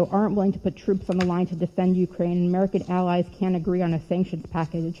 and NATO aren't willing to put troops on the line to defend Ukraine and American allies can't agree on a sanctions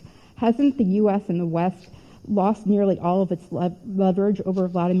package, hasn't the U.S. and the West lost nearly all of its leverage over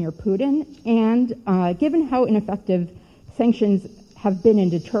Vladimir Putin? And given how ineffective sanctions have been in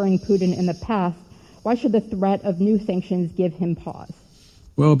deterring Putin in the past, why should the threat of new sanctions give him pause?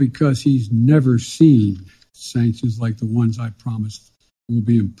 Well, because he's never seen sanctions like the ones I promised will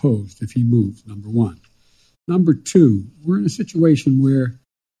be imposed if he moves, number one. Number two, we're in a situation where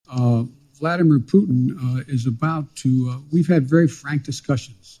Vladimir Putin is about to, we've had very frank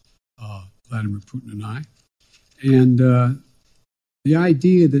discussions, Vladimir Putin and I, and the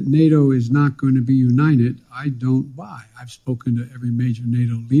idea that NATO is not going to be united, I don't buy. I've spoken to every major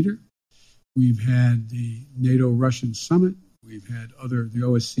NATO leader. We've had the NATO-Russian summit. We've had the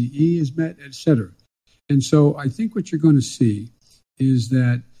OSCE has met, etc. And so I think what you're going to see is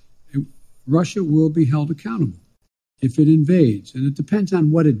that Russia will be held accountable if it invades. And it depends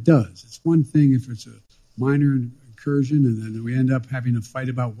on what it does. It's one thing if it's a minor incursion and then we end up having a fight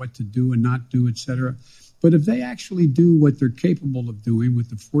about what to do and not do, et cetera. But if they actually do what they're capable of doing with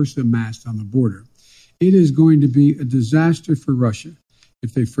the force amassed on the border, it is going to be a disaster for Russia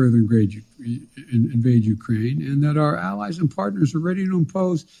if they further invade Ukraine, and that our allies and partners are ready to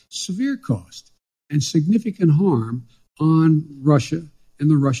impose severe cost and significant harm on Russia and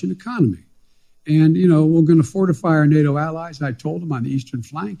the Russian economy. And, we're going to fortify our NATO allies, I told them, on the eastern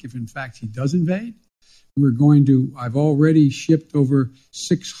flank, if in fact he does invade. I've already shipped over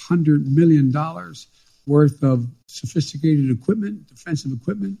 $600 million worth of sophisticated equipment, defensive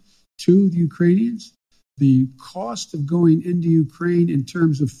equipment, to the Ukrainians. The cost of going into Ukraine in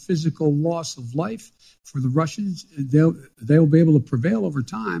terms of physical loss of life for the Russians, they'll be able to prevail over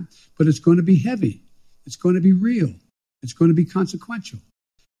time, but it's going to be heavy. It's going to be real. It's going to be consequential.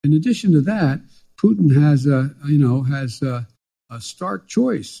 In addition to that, Putin has a stark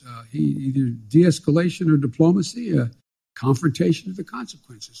choice. Either de-escalation or diplomacy, a confrontation of the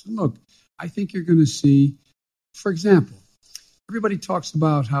consequences. And look, I think you're going to see, for example, everybody talks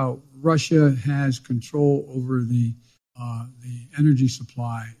about how Russia has control over the energy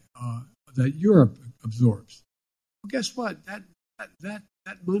supply that Europe absorbs. Well, guess what? That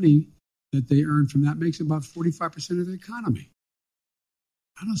money that they earn from that makes about 45% of their economy.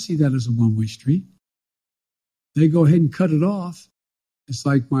 I don't see that as a one-way street. They go ahead and cut it off. It's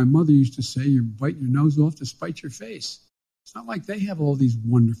like my mother used to say, you're biting your nose off to spite your face. It's not like they have all these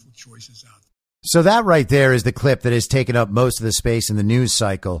wonderful choices out there. So that right there is the clip that has taken up most of the space in the news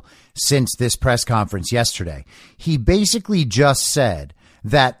cycle since this press conference yesterday. He basically just said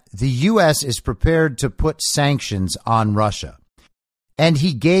that the U.S. is prepared to put sanctions on Russia. And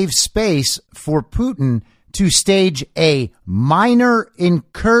he gave space for Putin to stage a minor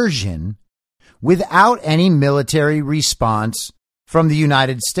incursion without any military response from the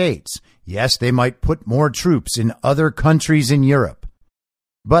United States. Yes, they might put more troops in other countries in Europe,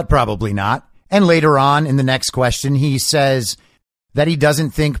 but probably not. And later on in the next question, he says that he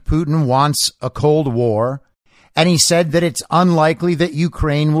doesn't think Putin wants a Cold War. And he said that it's unlikely that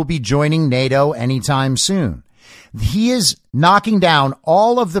Ukraine will be joining NATO anytime soon. He is knocking down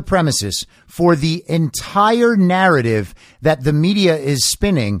all of the premises for the entire narrative that the media is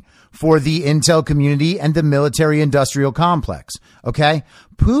spinning for the intel community and the military industrial complex. OK,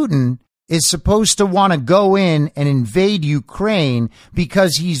 Putin is supposed to want to go in and invade Ukraine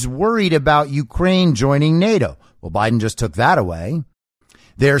because he's worried about Ukraine joining NATO. Well, Biden just took that away.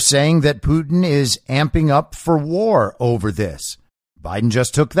 They're saying that Putin is amping up for war over this. Biden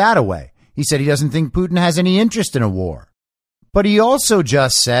just took that away. He said he doesn't think Putin has any interest in a war. But he also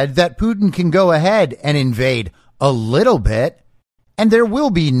just said that Putin can go ahead and invade a little bit and there will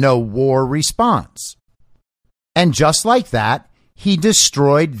be no war response. And just like that, he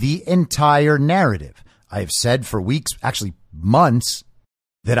destroyed the entire narrative. I have said for weeks, actually months,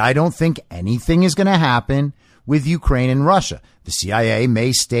 that I don't think anything is going to happen with Ukraine and Russia. The CIA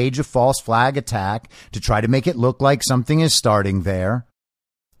may stage a false flag attack to try to make it look like something is starting there.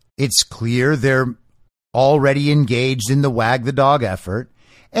 It's clear they're already engaged in the wag the dog effort,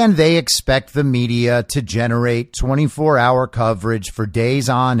 and they expect the media to generate 24-hour coverage for days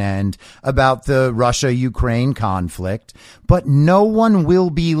on end about the Russia-Ukraine conflict. But no one will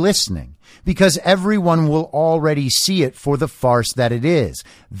be listening, because everyone will already see it for the farce that it is.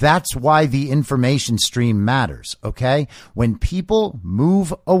 That's why the information stream matters, okay? When people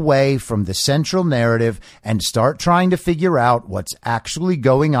move away from the central narrative and start trying to figure out what's actually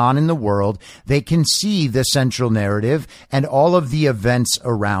going on in the world, they can see the central narrative and all of the events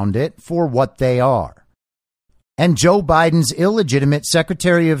around it for what they are. And Joe Biden's illegitimate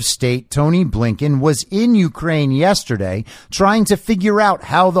Secretary of State, Tony Blinken, was in Ukraine yesterday trying to figure out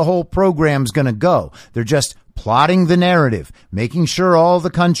how the whole program's going to go. They're just plotting the narrative, making sure all the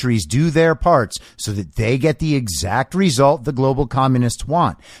countries do their parts so that they get the exact result the global communists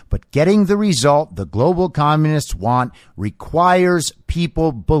want. But getting the result the global communists want requires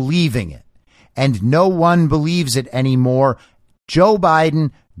people believing it. And no one believes it anymore. Joe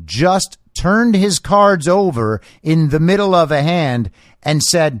Biden just turned his cards over in the middle of a hand and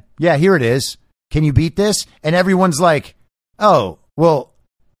said, yeah, here it is. Can you beat this? And everyone's like, oh, well,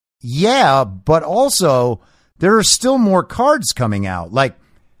 yeah, but also there are still more cards coming out. Like,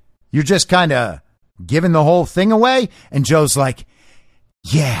 you're just kind of giving the whole thing away. And Joe's like,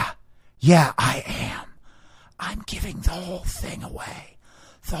 yeah, I am. I'm giving the whole thing away.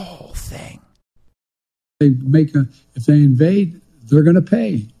 The whole thing. If they invade, they're going to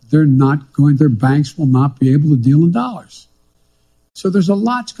pay. They're not going, their banks will not be able to deal in dollars. So there's a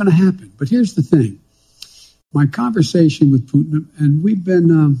lot's going to happen. But here's the thing. My conversation with Putin, and we've been,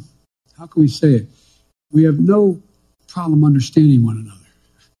 how can we say it? We have no problem understanding one another.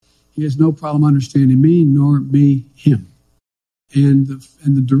 He has no problem understanding me, nor me him. And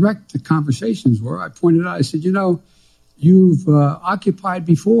the conversations were, I pointed out, I said, you've occupied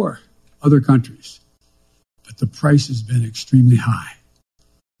before other countries, but the price has been extremely high.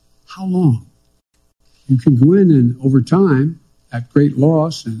 How long? You can go in and over time, at great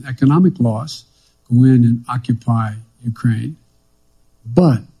loss and economic loss, go in and occupy Ukraine.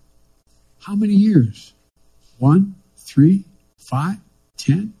 But how many years? 1, 3, 5,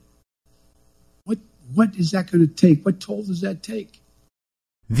 10? What is that going to take? What toll does that take?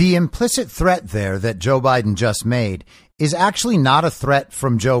 The implicit threat there that Joe Biden just made is actually not a threat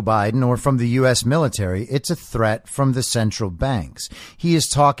from Joe Biden or from the U.S. military. It's a threat from the central banks. He is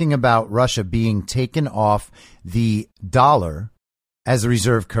talking about Russia being taken off the dollar as a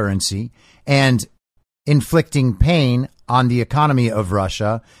reserve currency and inflicting pain on the economy of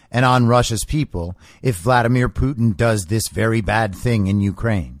Russia and on Russia's people if Vladimir Putin does this very bad thing in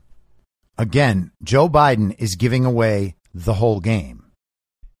Ukraine. Again, Joe Biden is giving away the whole game.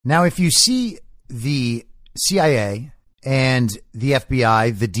 Now, if you see the CIA and the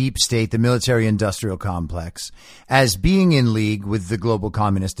FBI, the deep state, the military industrial complex, as being in league with the global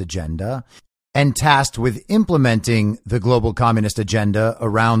communist agenda and tasked with implementing the global communist agenda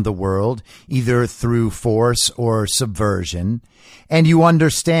around the world, either through force or subversion, and you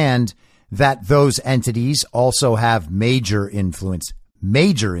understand that those entities also have major influence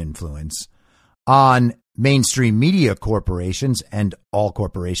on mainstream media corporations and all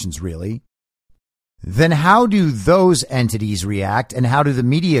corporations really, then how do those entities react and how do the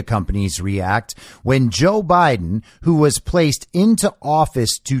media companies react when Joe Biden, who was placed into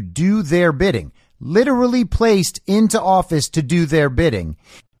office to do their bidding, literally placed into office to do their bidding,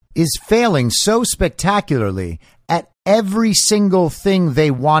 is failing so spectacularly at every single thing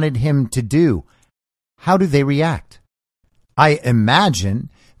they wanted him to do? How do they react? I imagine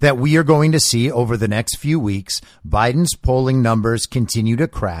that we are going to see over the next few weeks, Biden's polling numbers continue to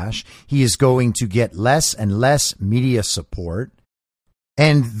crash. He is going to get less and less media support.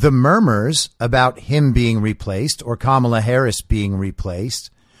 And the murmurs about him being replaced or Kamala Harris being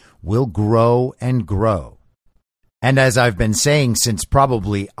replaced will grow and grow. And as I've been saying since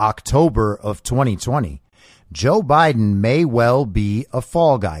probably October of 2020, Joe Biden may well be a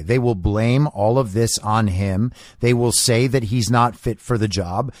fall guy. They will blame all of this on him. They will say that he's not fit for the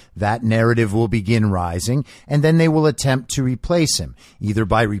job. That narrative will begin rising, and then they will attempt to replace him, either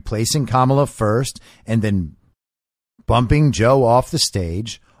by replacing Kamala first and then bumping Joe off the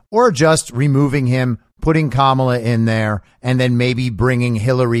stage, or just removing him, putting Kamala in there, and then maybe bringing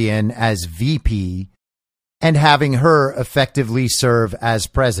Hillary in as VP and having her effectively serve as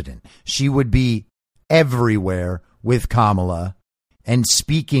president. She would be everywhere with Kamala and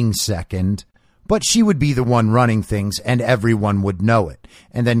speaking second, but she would be the one running things and everyone would know it.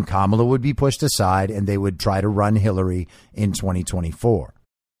 And then Kamala would be pushed aside and they would try to run Hillary in 2024.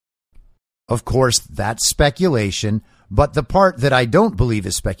 Of course, that's speculation, but the part that I don't believe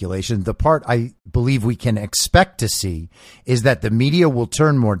is speculation, the part I believe we can expect to see, is that the media will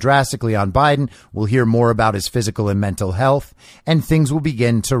turn more drastically on Biden. We'll hear more about his physical and mental health, and things will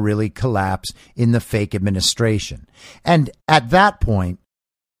begin to really collapse in the fake administration. And at that point,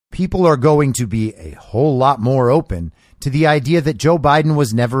 people are going to be a whole lot more open to the idea that Joe Biden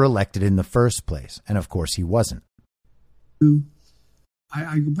was never elected in the first place. And of course, he wasn't.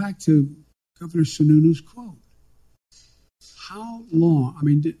 I go back to Governor Sununu's quote. How long? I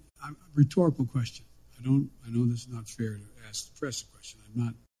mean, rhetorical question. I know this is not fair to ask the press a question. I'm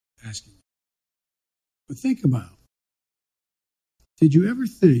not asking. But think about, did you ever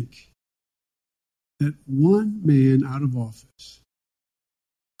think that one man out of office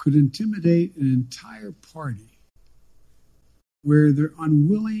could intimidate an entire party where they're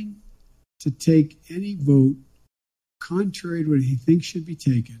unwilling to take any vote contrary to what he thinks should be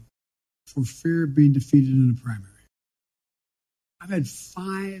taken for fear of being defeated in a primary? I've had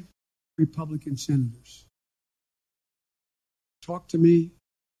 5 Republican senators talk to me,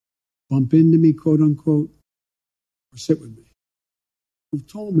 bump into me, quote unquote, or sit with me, who've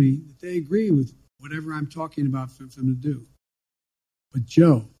told me that they agree with whatever I'm talking about for them to do. But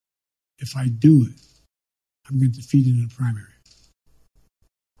Joe, if I do it, I'm going to defeat it in a primary.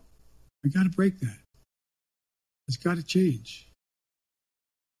 We got to break that. It's got to change.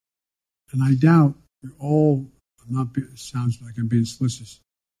 And I doubt they're all, it sounds like I'm being solicitous,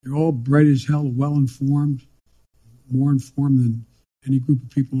 they're all bright as hell, well-informed, more informed than any group of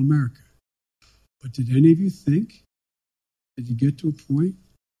people in America. But did any of you think that you get to a point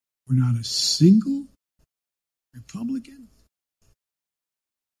where not a single Republican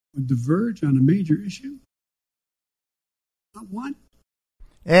would diverge on a major issue? Not one.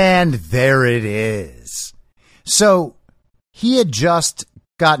 And there it is. So he had just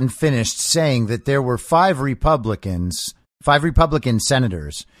gotten finished saying that there were 5 Republican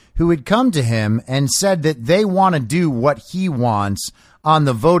senators who had come to him and said that they want to do what he wants on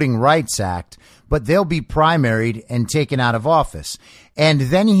the Voting Rights Act, but they'll be primaried and taken out of office. And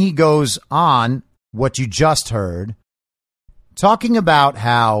then he goes on, what you just heard, talking about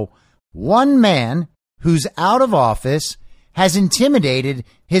how one man who's out of office has intimidated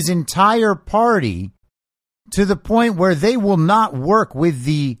his entire party to the point where they will not work with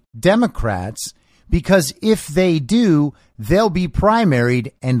the Democrats because if they do, they'll be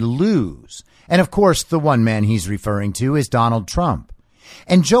primaried and lose. And of course, the one man he's referring to is Donald Trump.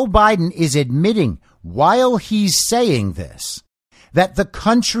 And Joe Biden is admitting while he's saying this, that the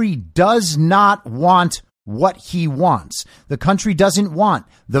country does not want what he wants. The country doesn't want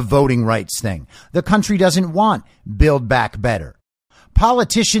the voting rights thing. The country doesn't want Build Back Better.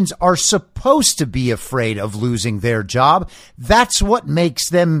 Politicians are supposed to be afraid of losing their job. That's what makes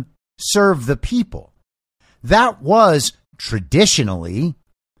them serve the people. That was traditionally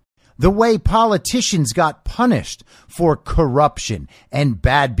the way politicians got punished for corruption and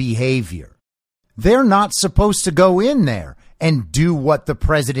bad behavior. They're not supposed to go in there and do what the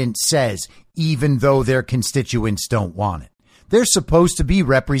president says, even though their constituents don't want it. They're supposed to be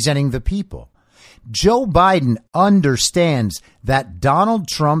representing the people. Joe Biden understands that Donald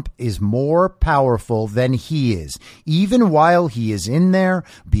Trump is more powerful than he is. Even while he is in there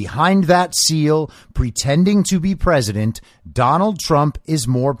behind that seal, pretending to be president, Donald Trump is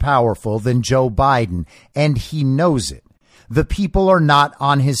more powerful than Joe Biden, and he knows it. The people are not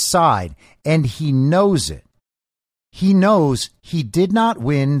on his side, and he knows it. He knows he did not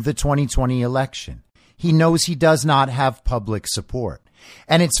win the 2020 election. He knows he does not have public support.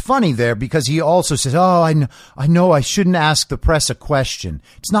 And it's funny there because he also says, oh, I know I shouldn't ask the press a question.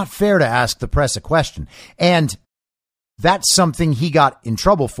 It's not fair to ask the press a question. And that's something he got in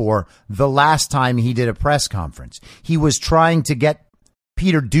trouble for the last time he did a press conference. He was trying to get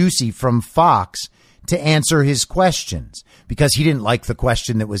Peter Doocy from Fox to answer his questions because he didn't like the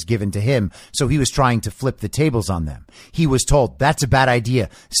question that was given to him. So he was trying to flip the tables on them. He was told, that's a bad idea.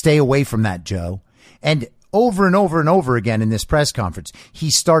 Stay away from that, Joe. And over and over and over again in this press conference, he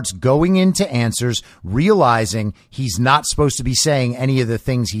starts going into answers, realizing he's not supposed to be saying any of the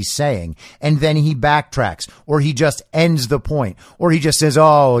things he's saying. And then he backtracks, or he just ends the point, or he just says,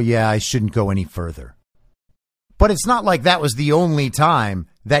 oh, yeah, I shouldn't go any further. But it's not like that was the only time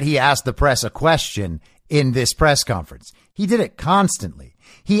that he asked the press a question in this press conference. He did it constantly.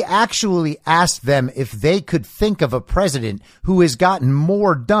 He actually asked them if they could think of a president who has gotten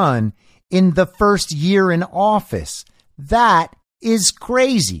more done in the first year in office. That is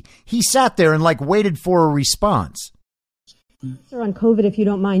crazy. He sat there and waited for a response. Sir, on COVID, if you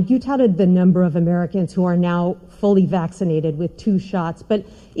don't mind, you touted the number of Americans who are now fully vaccinated with 2 shots. But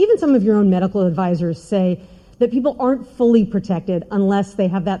even some of your own medical advisors say that people aren't fully protected unless they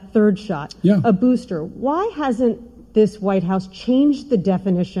have that 3rd shot, a booster. Why hasn't this White House changed the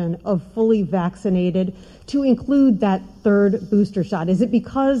definition of fully vaccinated to include that 3rd booster shot? Is it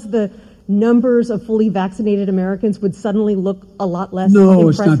because the numbers of fully vaccinated Americans would suddenly look a lot less impressive? No,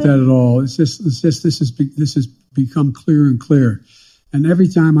 it's not that at all. It's just this has become clearer and clearer. And every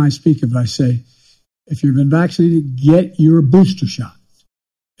time I speak of it, I say, if you've been vaccinated, get your booster shot.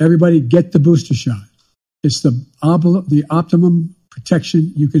 Everybody get the booster shot. It's the optimum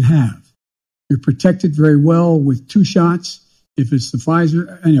protection you can have. You're protected very well with 2 shots. If it's the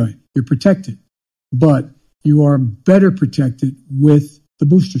Pfizer, anyway, you're protected. But you are better protected with the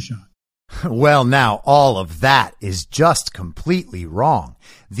booster shot. Well, now, all of that is just completely wrong.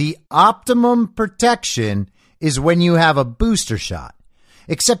 The optimum protection is when you have a booster shot.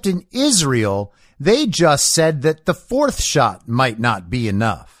 Except in Israel, they just said that the 4th shot might not be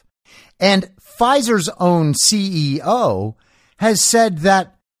enough. And Pfizer's own CEO has said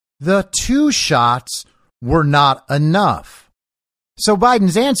that the 2 shots were not enough. So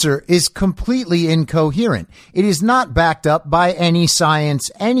Biden's answer is completely incoherent. It is not backed up by any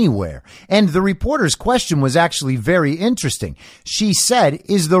science anywhere. And the reporter's question was actually very interesting. She said,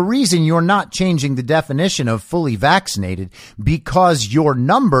 is the reason you're not changing the definition of fully vaccinated because your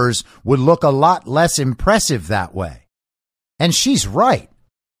numbers would look a lot less impressive that way? And she's right.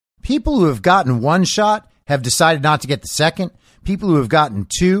 People who have gotten 1 shot have decided not to get the 2nd. People who have gotten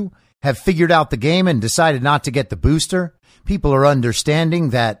 2 have figured out the game and decided not to get the booster. People are understanding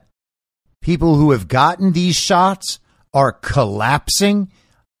that people who have gotten these shots are collapsing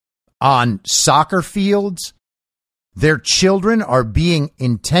on soccer fields. Their children are being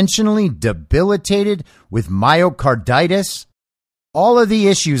intentionally debilitated with myocarditis. All of the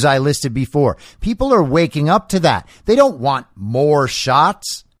issues I listed before. People are waking up to that. They don't want more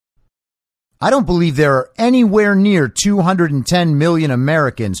shots. I don't believe there are anywhere near 210 million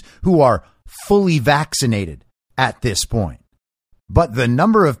Americans who are fully vaccinated at this point. But the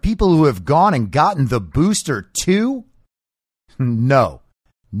number of people who have gone and gotten the booster too? No,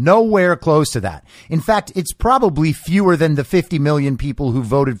 nowhere close to that. In fact, it's probably fewer than the 50 million people who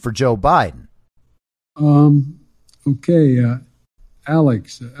voted for Joe Biden. Okay,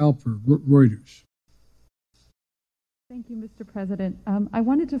 Alex Alper, Reuters. Thank you, Mr. President. I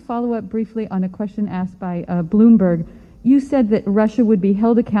wanted to follow up briefly on a question asked by Bloomberg. You said that Russia would be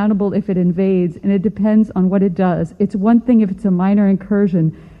held accountable if it invades, and it depends on what it does. It's one thing if it's a minor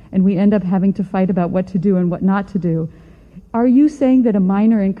incursion, and we end up having to fight about what to do and what not to do. Are you saying that a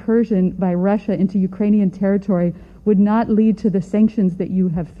minor incursion by Russia into Ukrainian territory would not lead to the sanctions that you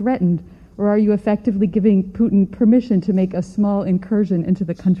have threatened, or are you effectively giving Putin permission to make a small incursion into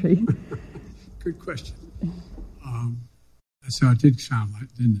the country? Good question. That's how it did sound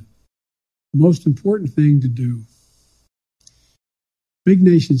like, didn't it? The most important thing to do, big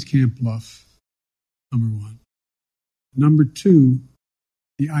nations can't bluff, number 1. Number 2,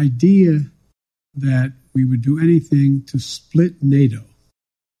 the idea that we would do anything to split NATO,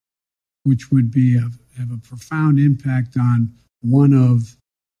 which would be have a profound impact on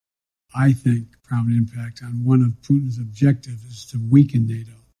profound impact on one of Putin's objectives is to weaken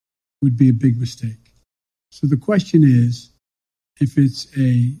NATO, would be a big mistake. So the question is, if it's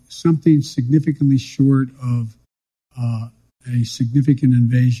something significantly short of a significant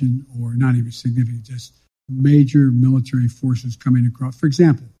invasion, or not even significant, just major military forces coming across. For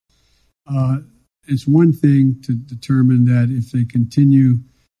example, it's one thing to determine that if they continue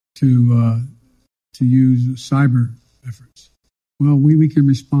to use cyber efforts, well, we can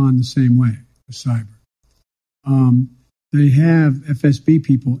respond the same way with cyber. They have FSB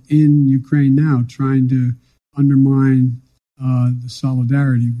people in Ukraine now trying to undermine the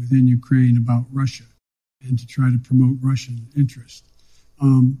solidarity within Ukraine about Russia and to try to promote Russian interest.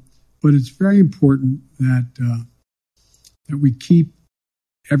 But it's very important that we keep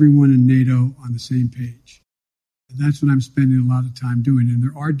everyone in NATO on the same page. And that's what I'm spending a lot of time doing. And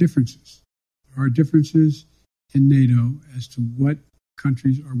there are differences. There are differences in NATO as to what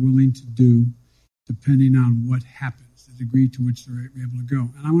countries are willing to do depending on what happens, the degree to which they're able to go.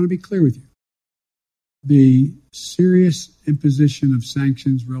 And I want to be clear with you. The serious imposition of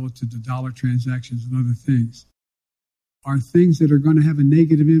sanctions relative to dollar transactions and other things are things that are going to have a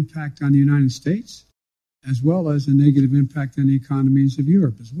negative impact on the United States, as well as a negative impact on the economies of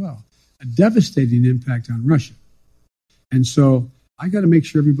Europe as well, a devastating impact on Russia. And so I got to make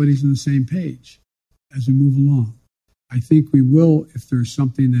sure everybody's on the same page as we move along. I think we will if there's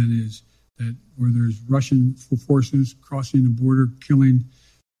something where there's Russian forces crossing the border, killing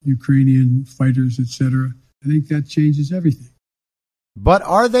Ukrainian fighters, etc. I think that changes everything. But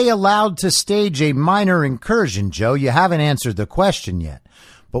are they allowed to stage a minor incursion, Joe? You haven't answered the question yet.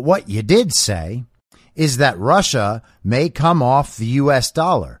 But what you did say is that Russia may come off the U.S.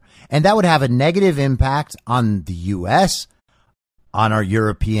 dollar, and that would have a negative impact on the U.S., on our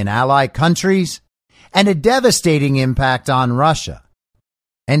European ally countries, and a devastating impact on Russia.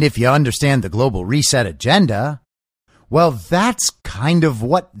 And if you understand the global reset agenda, well, that's kind of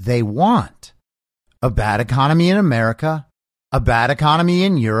what they want. A bad economy in America, a bad economy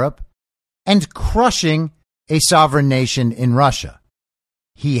in Europe, and crushing a sovereign nation in Russia.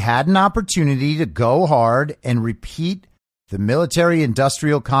 He had an opportunity to go hard and repeat the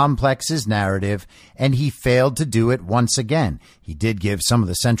military-industrial complex's narrative, and he failed to do it once again. He did give some of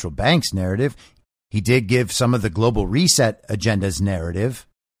the central bank's narrative. He did give some of the global reset agenda's narrative.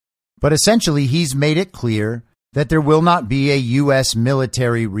 But essentially, he's made it clear that there will not be a U.S.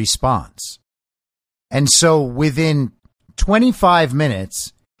 military response. And so within 25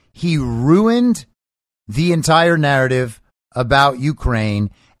 minutes, he ruined the entire narrative about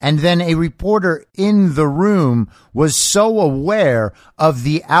Ukraine. And then a reporter in the room was so aware of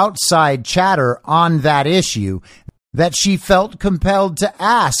the outside chatter on that issue that she felt compelled to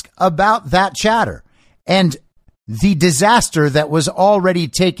ask about that chatter and the disaster that was already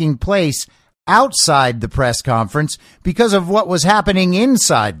taking place outside the press conference because of what was happening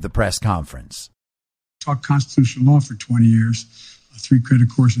inside the press conference. Taught constitutional law for 20 years, a 3-credit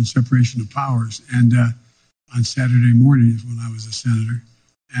course in separation of powers, and on Saturday mornings when I was a senator.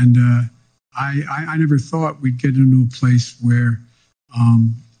 And I never thought we'd get into a place where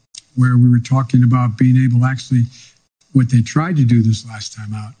we were talking about being able to actually, what they tried to do this last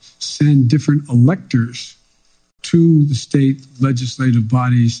time out, send different electors to the state legislative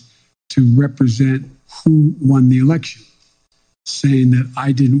bodies to represent who won the election, saying that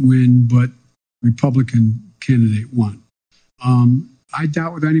I didn't win, but Republican candidate won. I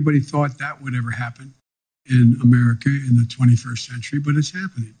doubt whether anybody thought that would ever happen in America in the 21st century, but it's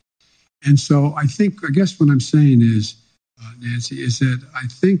happening. And so I guess what I'm saying is, Nancy, is that I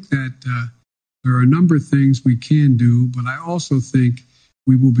think that there are a number of things we can do, but I also think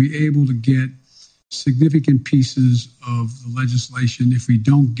we will be able to get significant pieces of the legislation, if we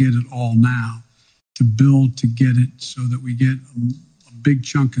don't get it all now, to build to get it so that we get a big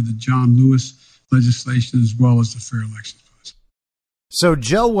chunk of the John Lewis legislation as well as the Fair Elections Clause. So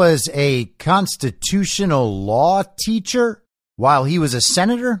Joe was a constitutional law teacher while he was a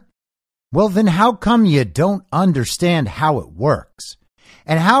senator? Well, then how come you don't understand how it works?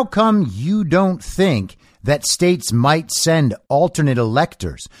 And how come you don't think that states might send alternate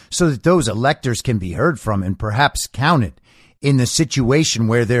electors so that those electors can be heard from and perhaps counted in the situation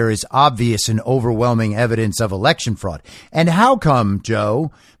where there is obvious and overwhelming evidence of election fraud? And how come,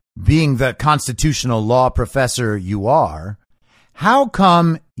 Joe, being the constitutional law professor you are, how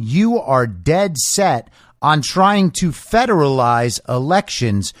come you are dead set on trying to federalize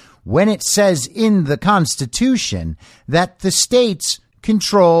elections when it says in the Constitution that the states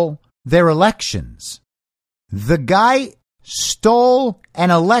control their elections? The guy stole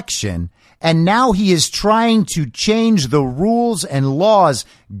an election, and now he is trying to change the rules and laws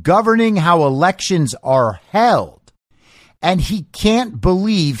governing how elections are held. And he can't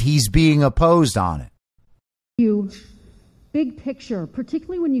believe he's being opposed on it. Big picture,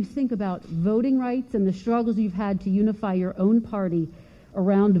 particularly when you think about voting rights and the struggles you've had to unify your own party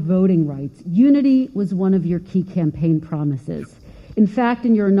around voting rights. Unity was one of your key campaign promises. In fact,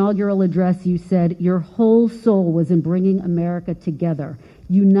 in your inaugural address, you said your whole soul was in bringing America together,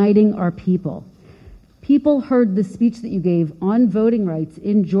 uniting our people. People heard the speech that you gave on voting rights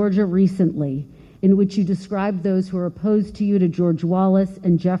in Georgia recently, in which you described those who were opposed to you to George Wallace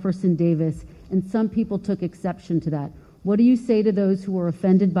and Jefferson Davis, and some people took exception to that. What do you say to those who were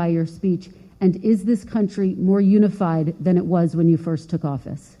offended by your speech? And is this country more unified than it was when you first took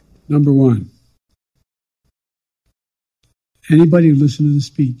office? Number one, anybody who listened to the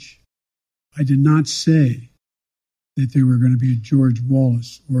speech, I did not say that there were going to be a George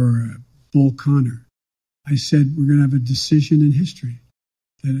Wallace or a Bull Connor. I said we're going to have a decision in history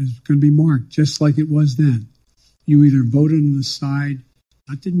that is going to be marked just like it was then. You either voted on the side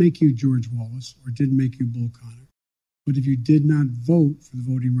that didn't make you George Wallace or didn't make you Bull Connor. But if you did not vote for the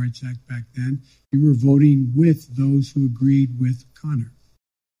Voting Rights Act back then, you were voting with those who agreed with Connor,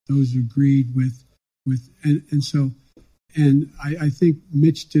 those who agreed with I think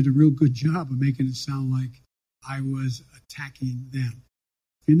Mitch did a real good job of making it sound like I was attacking them.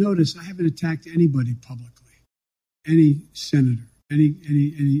 If you notice, I haven't attacked anybody publicly, any senator,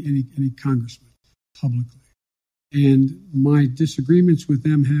 any congressman publicly. And my disagreements with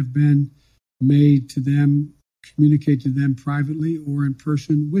them have been made to them, communicated to them privately or in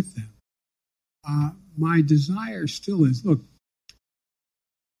person with them. My desire still is, look,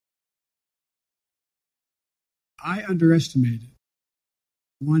 I underestimated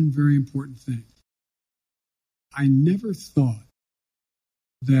one very important thing. I never thought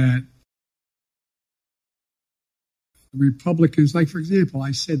that Republicans, like, for example,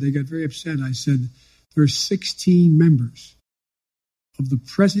 I said, they got very upset. I said, there are 16 members of the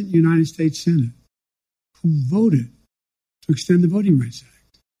present United States Senate who voted to extend the Voting Rights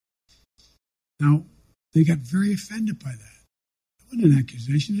Act. Now, they got very offended by that. It wasn't an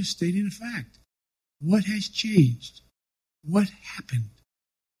accusation, it's stating a fact. What has changed? What happened?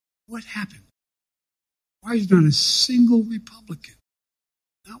 What happened? Why is not a single Republican?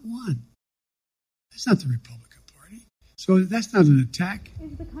 Not one. That's not the Republican Party. So that's not an attack.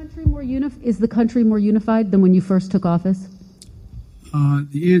 Is the country more unified than when you first took office?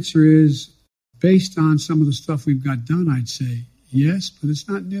 The answer is, based on some of the stuff we've got done, I'd say yes, but it's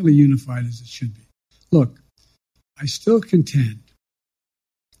not nearly unified as it should be. Look, I still contend,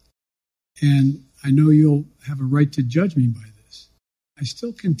 and I know you'll have a right to judge me by this, I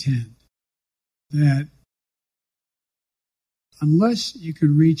still contend that unless you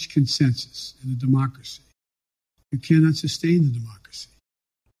can reach consensus in a democracy, you cannot sustain the democracy.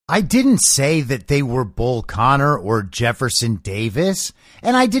 I didn't say that they were Bull Connor or Jefferson Davis,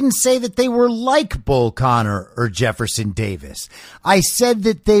 and I didn't say that they were like Bull Connor or Jefferson Davis. I said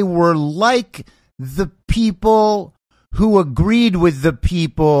that they were like the people who agreed with the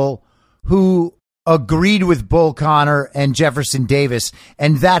people who agreed with Bull Connor and Jefferson Davis,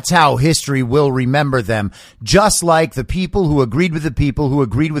 and that's how history will remember them, just like the people who agreed with the people who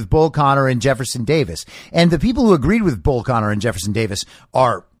agreed with Bull Connor and Jefferson Davis. And the people who agreed with Bull Connor and Jefferson Davis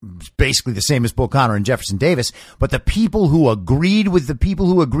are basically the same as Bull Connor and Jefferson Davis, but the people who agreed with the people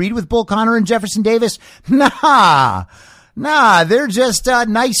who agreed with Bull Connor and Jefferson Davis, nah, they're just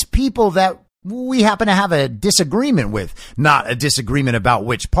nice people that we happen to have a disagreement with, not a disagreement about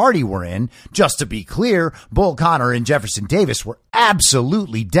which party we're in. Just to be clear, Bull Connor and Jefferson Davis were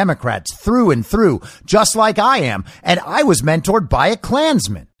absolutely Democrats through and through, just like I am, and I was mentored by a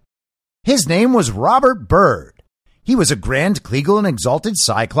Klansman. His name was Robert Byrd. He was a Grand Kleagle and Exalted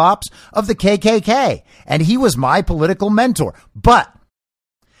Cyclops of the KKK, and he was my political mentor. But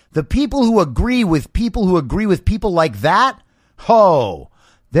the people who agree with people who agree with people like that,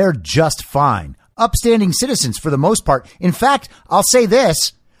 they're just fine. Upstanding citizens for the most part. In fact, I'll say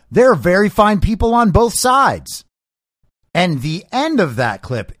this, they're very fine people on both sides. And the end of that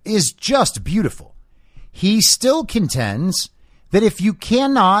clip is just beautiful. He still contends that if you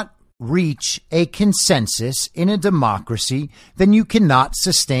cannot reach a consensus in a democracy, then you cannot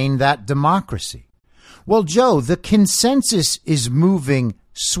sustain that democracy. Well, Joe, the consensus is moving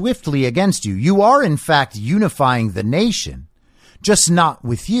swiftly against you. You are, in fact, unifying the nation. Just not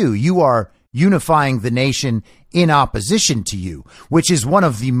with you. You are unifying the nation in opposition to you, which is one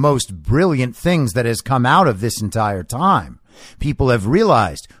of the most brilliant things that has come out of this entire time. People have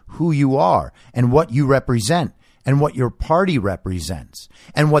realized who you are and what you represent and what your party represents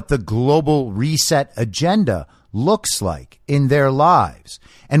and what the global reset agenda looks like in their lives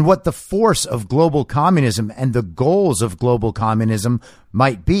and what the force of global communism and the goals of global communism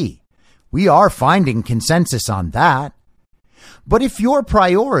might be. We are finding consensus on that. But if your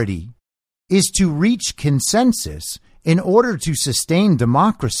priority is to reach consensus in order to sustain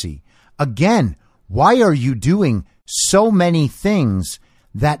democracy, again, why are you doing so many things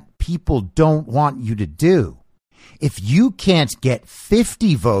that people don't want you to do? If you can't get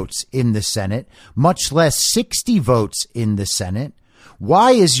 50 votes in the Senate, much less 60 votes in the Senate,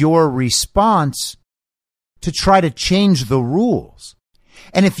 why is your response to try to change the rules?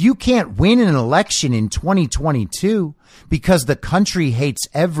 And if you can't win an election in 2022 because the country hates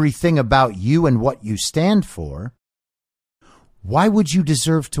everything about you and what you stand for, why would you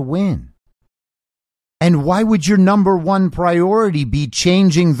deserve to win? And why would your number one priority be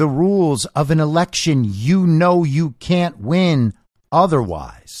changing the rules of an election you know you can't win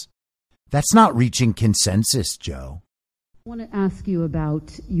otherwise? That's not reaching consensus, Joe. I want to ask you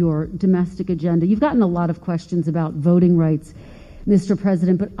about your domestic agenda. You've gotten a lot of questions about voting rights, Mr.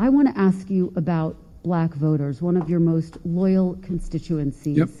 President, but I want to ask you about black voters, one of your most loyal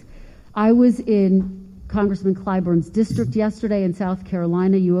constituencies. Yep. I was in Congressman Clyburn's district yesterday in South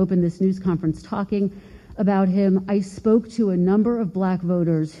Carolina. You opened this news conference talking about him. I spoke to a number of black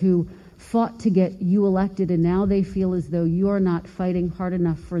voters who fought to get you elected, and now they feel as though you are not fighting hard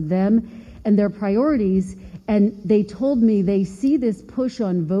enough for them and their priorities. And they told me they see this push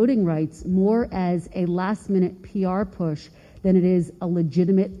on voting rights more as a last-minute PR push than it is a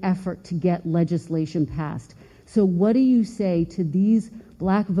legitimate effort to get legislation passed. So what do you say to these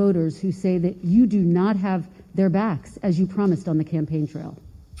black voters who say that you do not have their backs as you promised on the campaign trail?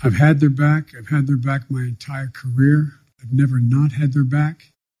 I've had their back. I've had their back my entire career. I've never not had their back.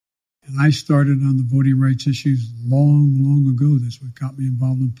 And I started on the voting rights issues long, long ago. That's what got me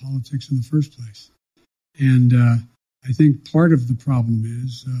involved in politics in the first place. And I think part of the problem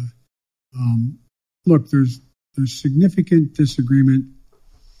is, look, there's significant disagreement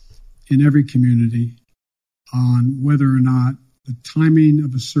in every community on whether or not the timing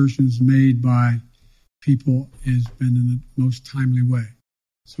of assertions made by people has been in the most timely way.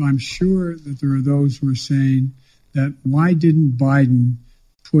 So I'm sure that there are those who are saying that why didn't Biden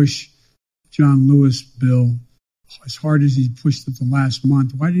push John Lewis bill as hard as he pushed it the last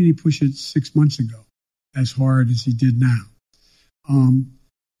month? Why didn't he push it 6 months ago as hard as he did now?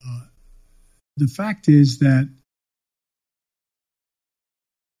 The fact is that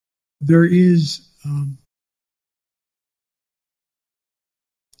there's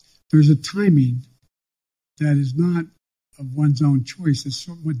a timing that is not of one's own choice. It's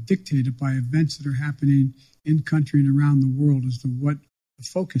somewhat dictated by events that are happening in country and around the world as to what the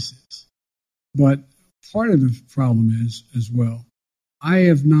focus is. But part of the problem is, as well, I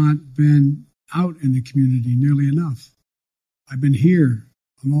have not been out in the community nearly enough. I've been here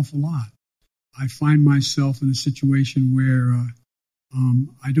an awful lot. I find myself in a situation where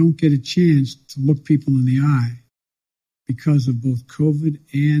I don't get a chance to look people in the eye because of both COVID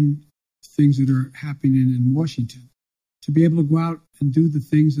and things that are happening in Washington, to be able to go out and do the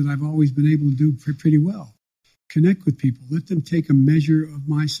things that I've always been able to do pretty well. Connect with people. Let them take a measure of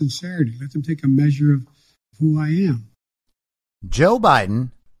my sincerity. Let them take a measure of who I am. Joe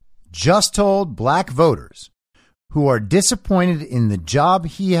Biden just told black voters who are disappointed in the job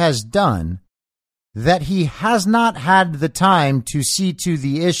he has done that he has not had the time to see to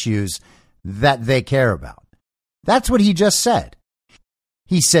the issues that they care about. That's what he just said.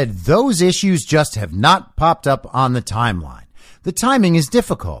 He said those issues just have not popped up on the timeline. The timing is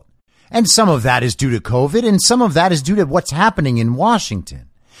difficult. And some of that is due to COVID, and some of that is due to what's happening in Washington.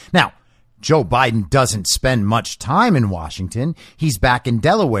 Now, Joe Biden doesn't spend much time in Washington. He's back in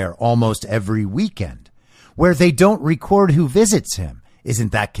Delaware almost every weekend, where they don't record who visits him.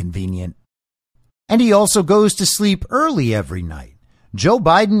 Isn't that convenient? And he also goes to sleep early every night. Joe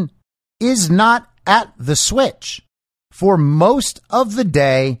Biden is not at the switch for most of the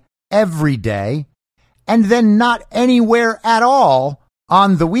day, every day, and then not anywhere at all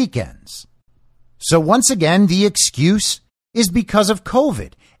on the weekends. So once again, the excuse is because of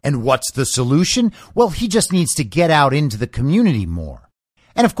COVID. And what's the solution? Well, he just needs to get out into the community more.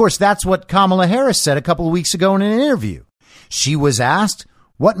 And of course, that's what Kamala Harris said a couple of weeks ago in an interview. She was asked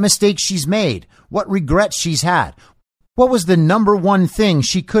what mistakes she's made, what regrets she's had. What was the number one thing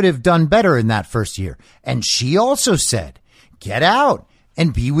she could have done better in that first year? And she also said, get out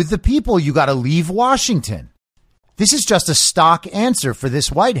and be with the people. You got to leave Washington. This is just a stock answer for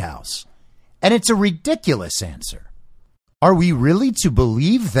this White House. And it's a ridiculous answer. Are we really to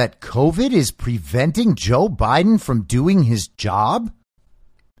believe that COVID is preventing Joe Biden from doing his job?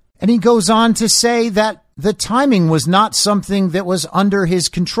 And he goes on to say that the timing was not something that was under his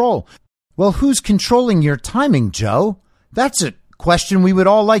control. Well, who's controlling your timing, Joe? That's a question we would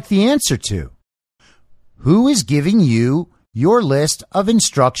all like the answer to. Who is giving you your list of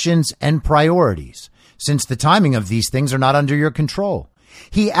instructions and priorities, since the timing of these things are not under your control?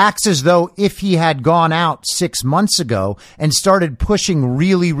 He acts as though if he had gone out 6 months ago and started pushing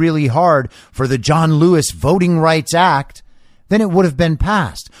really, really hard for the John Lewis Voting Rights Act, then it would have been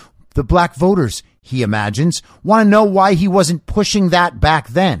passed. The black voters, he imagines, want to know why he wasn't pushing that back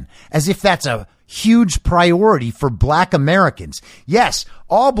then, as if that's a huge priority for black Americans. Yes,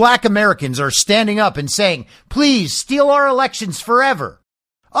 all black Americans are standing up and saying, please steal our elections forever.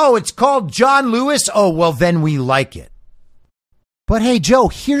 Oh, it's called John Lewis? Oh, well, then we like it. But hey, Joe,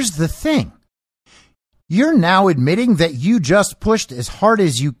 here's the thing. You're now admitting that you just pushed as hard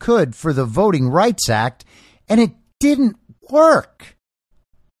as you could for the Voting Rights Act, and it didn't work.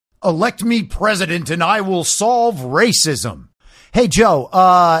 Elect me president and I will solve racism. Hey,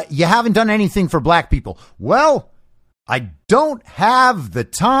 Joe, you haven't done anything for black people. Well, I don't have the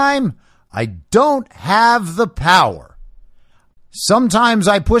time. I don't have the power. Sometimes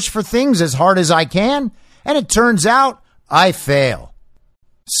I push for things as hard as I can, And it turns out I fail.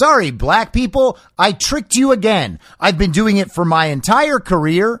 Sorry, black people, I tricked you again. I've been doing it for my entire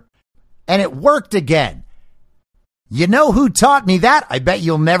career, and it worked again. You know who taught me that? I bet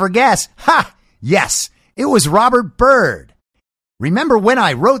you'll never guess. Ha! Yes, it was Robert Byrd. Remember when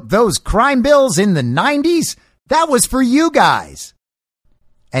I wrote those crime bills in the 90s? That was for you guys.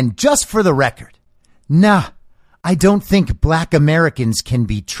 And just for the record, nah, I don't think black Americans can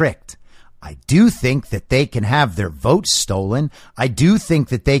be tricked. I do think that they can have their votes stolen. I do think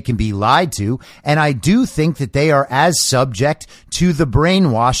that they can be lied to. And I do think that they are as subject to the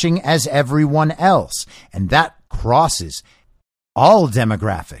brainwashing as everyone else. And that crosses all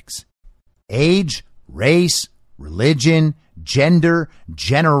demographics: age, race, religion, gender,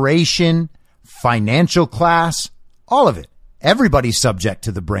 generation, financial class, all of it. Everybody's subject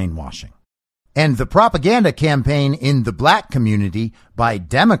to the brainwashing. And the propaganda campaign in the black community by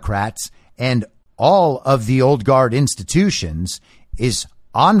Democrats and all of the old guard institutions is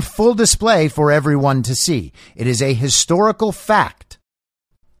on full display for everyone to see. It is a historical fact.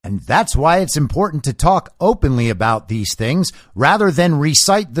 And that's why it's important to talk openly about these things rather than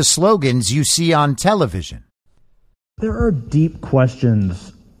recite the slogans you see on television. There are deep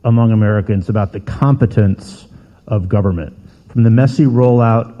questions among Americans about the competence of government. From the messy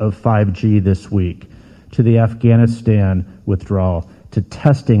rollout of 5G this week to the Afghanistan withdrawal to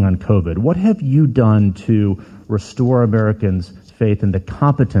testing on COVID, what have you done to restore Americans' faith in the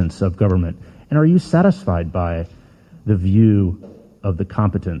competence of government? And are you satisfied by the view of the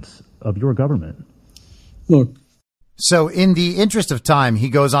competence of your government? Look. So in the interest of time, he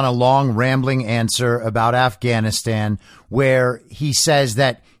goes on a long rambling answer about Afghanistan where he says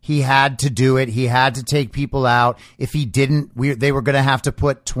that he had to do it. He had to take people out. If he didn't, they were going to have to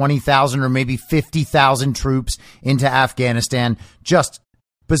put 20,000 or maybe 50,000 troops into Afghanistan. Just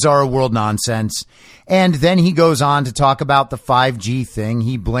bizarre world nonsense. And then he goes on to talk about the 5G thing.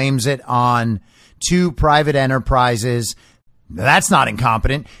 He blames it on two private enterprises. That's not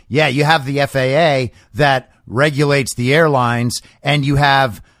incompetent. Yeah, you have the FAA that regulates the airlines, and you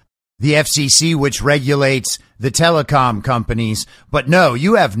have the FCC, which regulates the telecom companies. But no,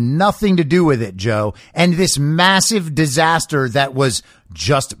 you have nothing to do with it, Joe. And this massive disaster that was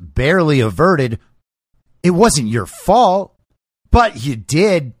just barely averted, it wasn't your fault, but you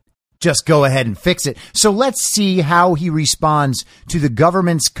did just go ahead and fix it. So let's see how he responds to the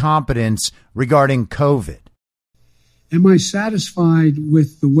government's competence regarding COVID. Am I satisfied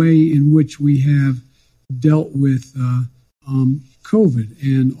with the way in which we have dealt with COVID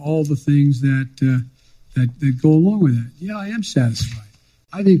and all the things that go along with that? Yeah, I am satisfied.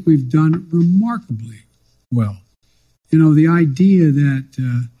 I think we've done remarkably well. You know, the idea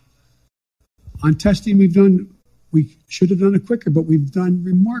that on testing we should have done it quicker, but we've done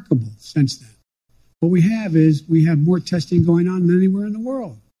remarkable since then. What we have more testing going on than anywhere in the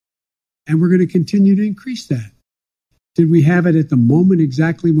world, and we're going to continue to increase that. Did we have it at the moment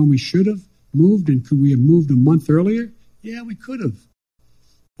exactly when we should have moved, and could we have moved a month earlier? Yeah, we could have.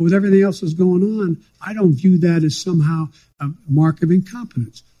 But with everything else that's going on, I don't view that as somehow a mark of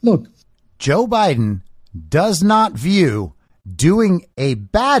incompetence. Look, Joe Biden does not view doing a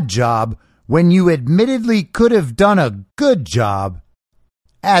bad job when you admittedly could have done a good job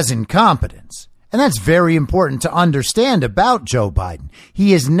as incompetence. And that's very important to understand about Joe Biden.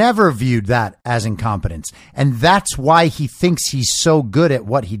 He has never viewed that as incompetence. And that's why he thinks he's so good at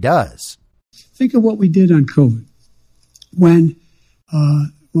what he does. Think of what we did on COVID. When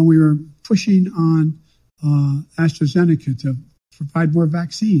we were pushing on AstraZeneca to provide more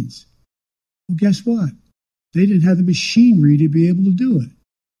vaccines. Well, guess what? They didn't have the machinery to be able to do it.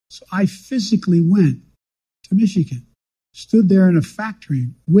 So I physically went to Michigan, stood there in a factory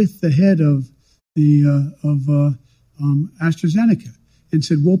with the head of AstraZeneca and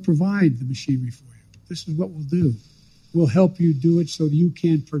said, we'll provide the machinery for you. This is what we'll do. We'll help you do it so that you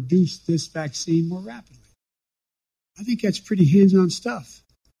can produce this vaccine more rapidly. I think that's pretty hands-on stuff.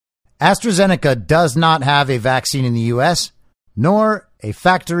 AstraZeneca does not have a vaccine in the U.S., nor a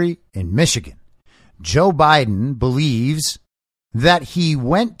factory in Michigan. Joe Biden believes that he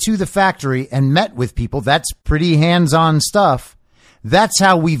went to the factory and met with people. That's pretty hands-on stuff. That's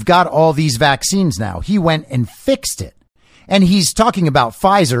how we've got all these vaccines now. He went and fixed it. And he's talking about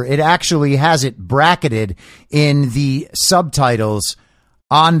Pfizer. It actually has it bracketed in the subtitles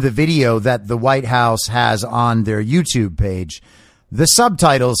on the video that the White House has on their YouTube page. The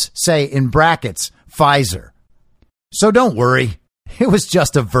subtitles say in brackets, Pfizer. So don't worry. It was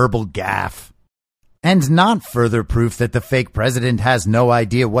just a verbal gaffe. And not further proof that the fake president has no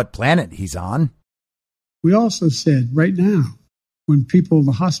idea what planet he's on. We also said right now, when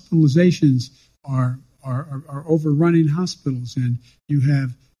the hospitalizations are are overrunning hospitals, and you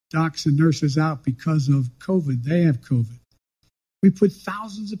have docs and nurses out because of COVID. They have COVID. We put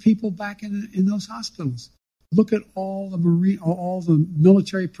thousands of people back in those hospitals. Look at all the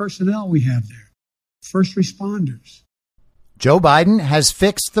military personnel we have there, first responders. Joe Biden has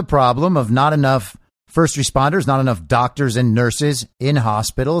fixed the problem of not enough first responders, not enough doctors and nurses in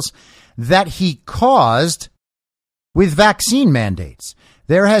hospitals that he caused with vaccine mandates.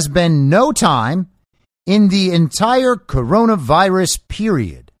 There has been no time in the entire coronavirus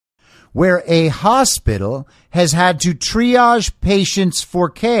period where a hospital has had to triage patients for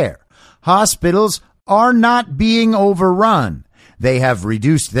care. Hospitals are not being overrun. They have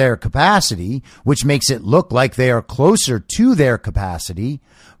reduced their capacity, which makes it look like they are closer to their capacity.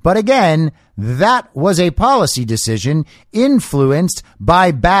 But again, that was a policy decision influenced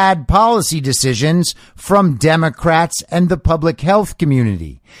by bad policy decisions from Democrats and the public health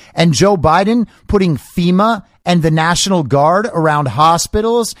community. And Joe Biden putting FEMA and the National Guard around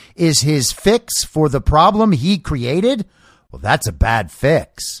hospitals is his fix for the problem he created? Well, that's a bad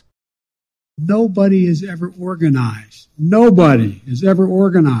fix. Nobody has ever organized. Nobody has ever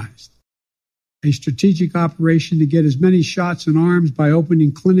organized a strategic operation to get as many shots in arms by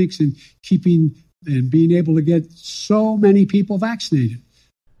opening clinics and keeping and being able to get so many people vaccinated.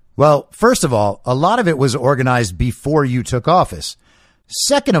 Well, first of all, a lot of it was organized before you took office.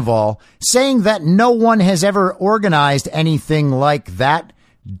 Second of all, saying that no one has ever organized anything like that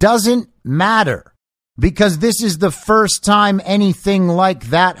doesn't matter, because this is the first time anything like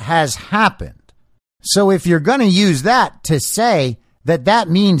that has happened. So if you're going to use that to say that that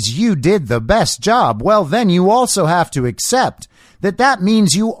means you did the best job, well, then you also have to accept that that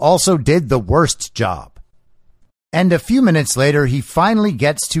means you also did the worst job. And a few minutes later, he finally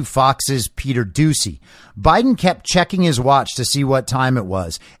gets to Fox's Peter Doocy. Biden kept checking his watch to see what time it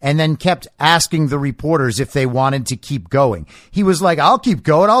was, and then kept asking the reporters if they wanted to keep going. He was like, I'll keep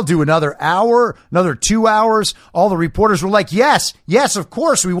going. I'll do another hour, another 2 hours. All the reporters were like, yes, of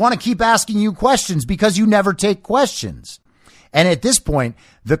course. We want to keep asking you questions because you never take questions. And at this point,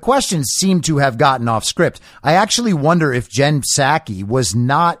 the questions seem to have gotten off script. I actually wonder if Jen Psaki was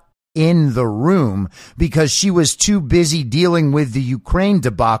not in the room because she was too busy dealing with the Ukraine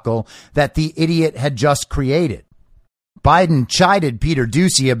debacle that the idiot had just created. Biden chided Peter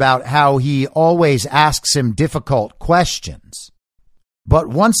Doocy about how he always asks him difficult questions. But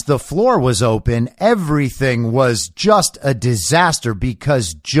once the floor was open, everything was just a disaster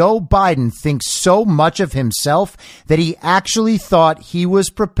because Joe Biden thinks so much of himself that he actually thought he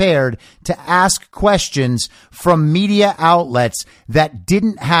was prepared to ask questions from media outlets that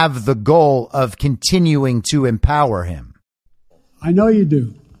didn't have the goal of continuing to empower him. I know you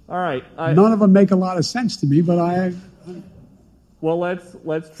do. All right. None of them make a lot of sense to me, but Well, let's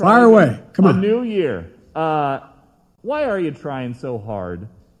try. Fire away. Come on. A new year. Why are you trying so hard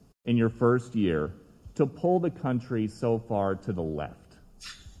in your first year to pull the country so far to the left?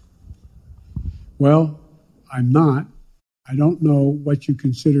 Well, I'm not. I don't know what you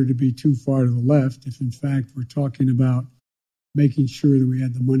consider to be too far to the left. If, in fact, we're talking about making sure that we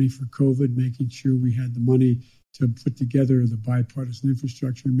had the money for COVID, making sure we had the money to put together the bipartisan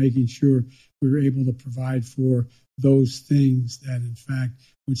infrastructure, making sure we were able to provide for those things that, in fact,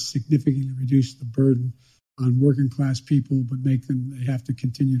 would significantly reduce the burden on working class people, but they have to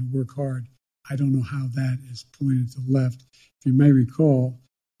continue to work hard. I don't know how that is pulling it to the left. If you may recall,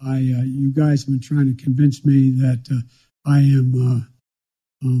 you guys have been trying to convince me that I am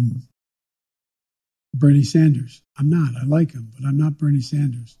Bernie Sanders. I'm not. I like him, but I'm not Bernie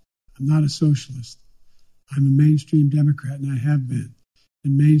Sanders. I'm not a socialist. I'm a mainstream Democrat, and I have been.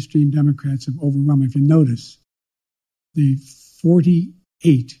 And mainstream Democrats have overrun me. If you notice, the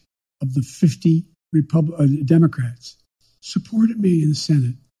 48 of the 50 Democrats supported me in the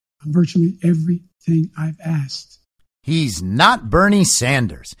Senate on virtually everything I've asked. He's not Bernie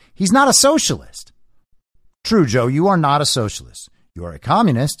Sanders. He's not a socialist. True, Joe, you are not a socialist. You are a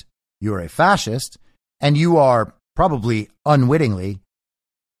communist, you are a fascist, and you are probably unwittingly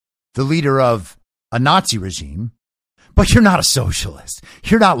the leader of a Nazi regime, but you're not a socialist.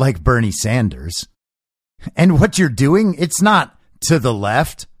 You're not like Bernie Sanders. And what you're doing, it's not to the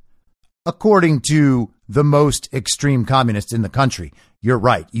left. According to the most extreme communists in the country, you're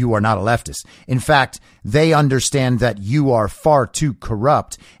right. You are not a leftist. In fact, they understand that you are far too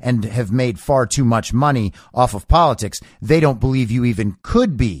corrupt and have made far too much money off of politics. They don't believe you even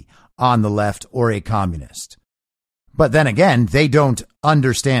could be on the left or a communist. But then again, they don't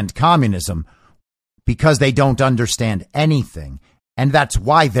understand communism because they don't understand anything. And that's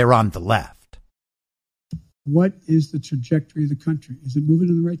why they're on the left. What is the trajectory of the country? Is it moving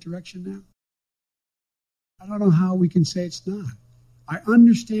in the right direction now? I don't know how we can say it's not. I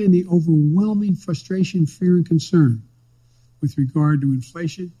understand the overwhelming frustration, fear, and concern with regard to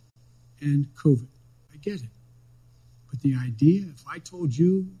inflation and COVID. I get it. But the idea, if I told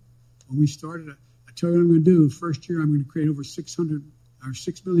you when we started, I tell you what I'm going to do. The first year, I'm going to create over 6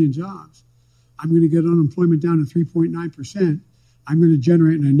 million jobs. I'm going to get unemployment down to 3.9%. I'm going to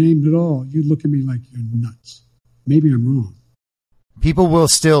generate, and I named it all. You'd look at me like you're nuts. Maybe I'm wrong. People will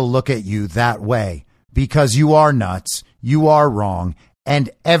still look at you that way because you are nuts, you are wrong, and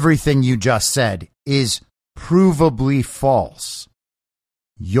everything you just said is provably false.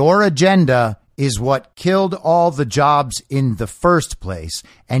 Your agenda is what killed all the jobs in the first place,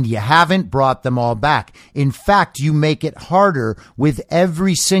 and you haven't brought them all back. In fact, you make it harder with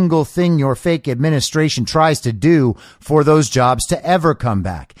every single thing your fake administration tries to do for those jobs to ever come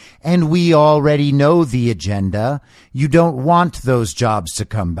back. And we already know the agenda. You don't want those jobs to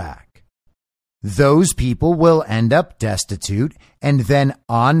come back. Those people will end up destitute and then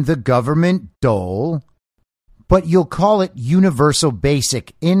on the government dole, but you'll call it universal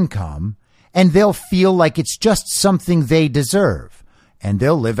basic income, and they'll feel like it's just something they deserve. And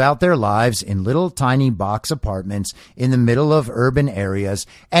they'll live out their lives in little tiny box apartments in the middle of urban areas,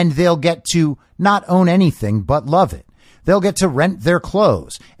 and they'll get to not own anything but love it. They'll get to rent their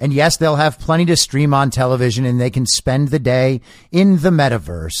clothes. And yes, they'll have plenty to stream on television, and they can spend the day in the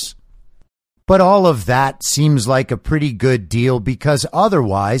metaverse. But all of that seems like a pretty good deal because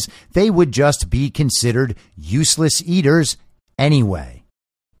otherwise they would just be considered useless eaters anyway.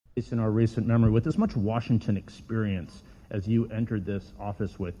 In our recent memory with as much Washington experience as you entered this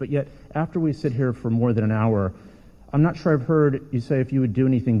office with. But yet, after we sit here for more than an hour, I'm not sure I've heard you say if you would do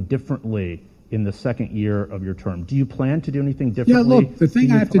anything differently in the second year of your term. Do you plan to do anything differently? Yeah, look, the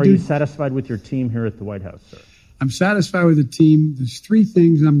thing I have to do... Are you satisfied with your team here at the White House, sir? I'm satisfied with the team. There's 3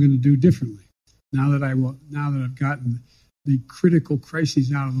 things I'm going to do differently now that I've gotten the critical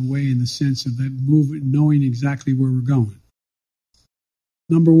crises out of the way in the sense of that movement, knowing exactly where we're going.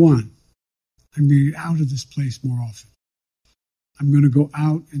 Number 1, I'm going to get out of this place more often. I'm going to go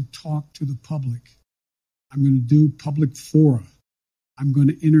out and talk to the public. I'm going to do public fora. I'm going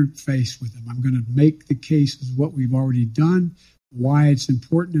to interface with them. I'm going to make the case of what we've already done, why it's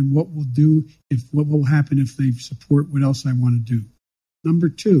important, and what will happen if they support what else I want to do. Number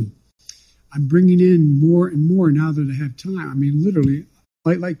 2, I'm bringing in more and more now that I have time. I mean, literally,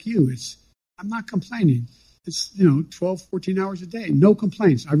 like you, I'm not complaining. It's, 12, 14 hours a day. No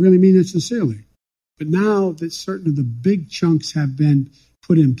complaints. I really mean it sincerely. But now that certain of the big chunks have been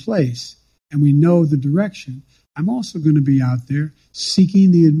put in place and we know the direction, I'm also going to be out there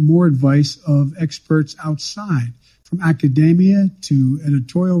seeking the more advice of experts outside, from academia to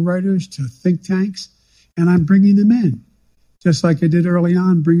editorial writers to think tanks, and I'm bringing them in, just like I did early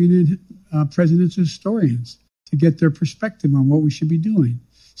on, bringing in president's historians to get their perspective on what we should be doing,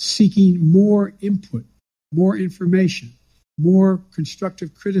 seeking more input, more information, more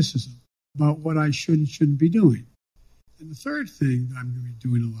constructive criticism about what I should and shouldn't be doing. And the third thing that I'm going to be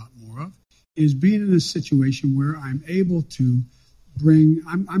doing a lot more of is being in a situation where I'm able to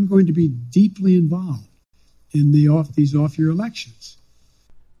I'm going to be deeply involved in these off-year elections.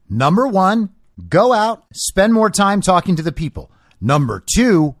 Number 1, go out, spend more time talking to the people. Number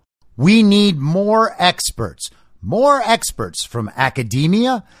 2, we need more experts. More experts from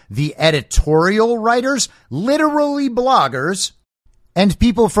academia, the editorial writers, literally bloggers, and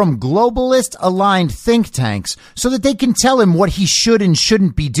people from globalist-aligned think tanks so that they can tell him what he should and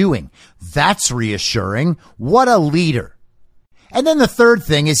shouldn't be doing. That's reassuring. What a leader. And then the third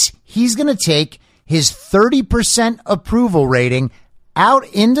thing is he's going to take his 30% approval rating out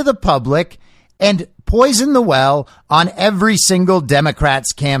into the public and poison the well on every single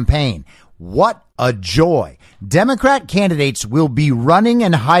Democrat's campaign. What a joy. Democrat candidates will be running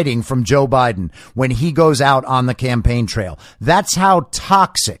and hiding from Joe Biden when he goes out on the campaign trail. That's how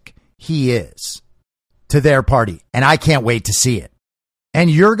toxic he is to their party. And I can't wait to see it. And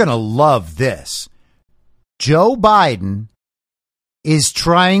you're going to love this. Joe Biden is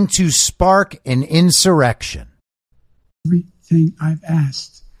trying to spark an insurrection. Everything I've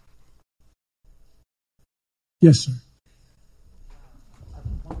asked. Yes, sir.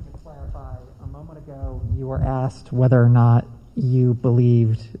 You were asked whether or not you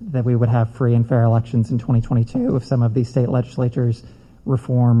believed that we would have free and fair elections in 2022 if some of these state legislatures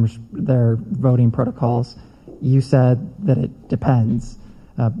reformed their voting protocols. You said that it depends.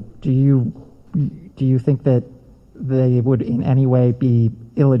 Do you think that they would in any way be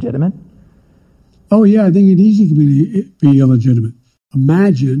illegitimate? Oh, yeah, I think it easily can be illegitimate.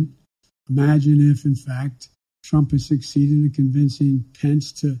 Imagine if, in fact, Trump has succeeded in convincing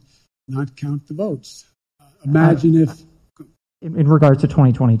Pence to not count the votes. Imagine if... In regards to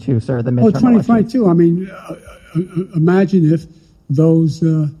 2022, sir, the midterm 2022. I mean, imagine if those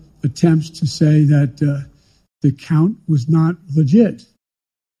attempts to say that the count was not legit.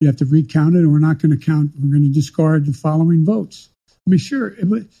 You have to recount it, and we're not going to count. We're going to discard the following votes. I mean, sure,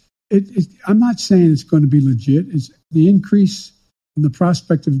 I'm not saying it's going to be legit. It's the increase in the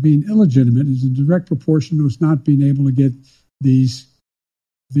prospect of being illegitimate is a direct proportion to us not being able to get these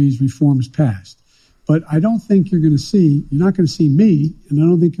reforms passed. But I don't think you're not going to see me, and I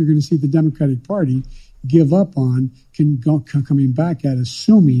don't think you're going to see the Democratic Party give up on coming back at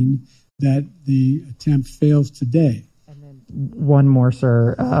assuming that the attempt fails today. One more,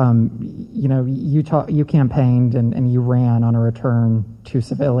 sir. You campaigned and you ran on a return to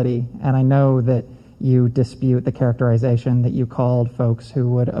civility, and I know that you dispute the characterization that you called folks who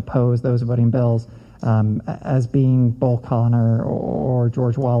would oppose those voting bills as being Bull Connor or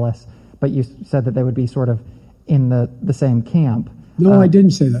George Wallace, but you said that they would be sort of in the same camp. No, I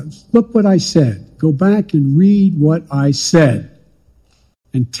didn't say that. Look what I said. Go back and read what I said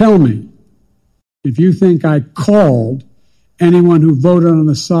and tell me if you think I called anyone who voted on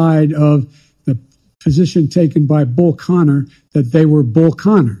the side of the position taken by Bull Connor that they were Bull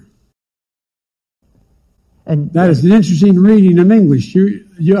Connor. And that is an interesting reading in English.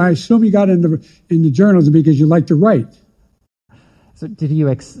 I assume you got into journalism because you like to write. So did you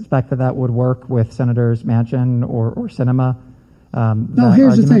expect that would work with Senators Manchin or Sinema? No,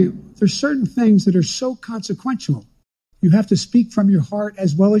 here's the thing. There's certain things that are so consequential. You have to speak from your heart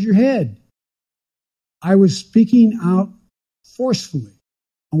as well as your head. I was speaking out forcefully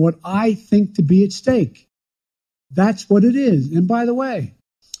on what I think to be at stake. That's what it is. And by the way,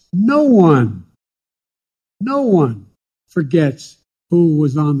 no one forgets who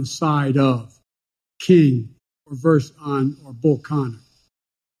was on the side of King or Bull Connor.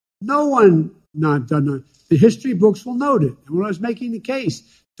 No one not done that. The history books will note it. And when I was making the case,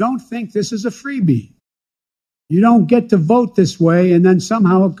 don't think this is a freebie. You don't get to vote this way and then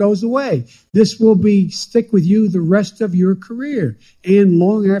somehow it goes away. This will stick with you the rest of your career and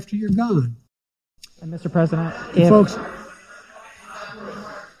long after you're gone. And Mr. President, folks,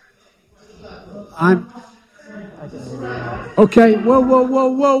 okay.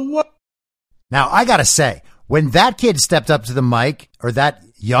 Whoa. Now, I got to say, when that kid stepped up to the mic, or that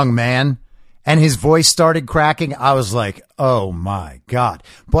young man, and his voice started cracking, I was like, oh my God.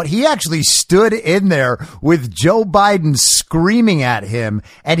 But he actually stood in there with Joe Biden screaming at him,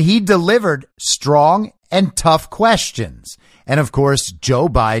 and he delivered strong and tough questions. And of course, Joe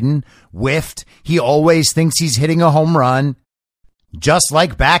Biden whiffed. He always thinks he's hitting a home run, just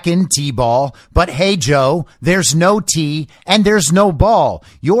like back in T-ball. But hey, Joe, there's no T and there's no ball.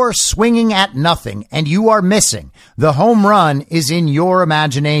 You're swinging at nothing and you are missing. The home run is in your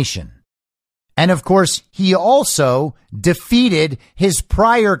imagination. And of course, he also defeated his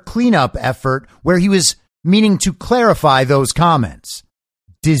prior cleanup effort where he was meaning to clarify those comments.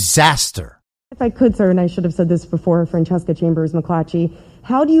 Disaster. If I could, sir, and I should have said this before, Francesca Chambers McClatchy,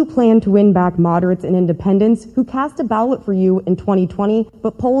 how do you plan to win back moderates and independents who cast a ballot for you in 2020,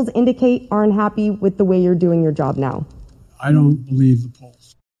 but polls indicate aren't happy with the way you're doing your job now? I don't believe the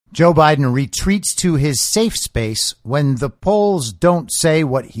polls. Joe Biden retreats to his safe space when the polls don't say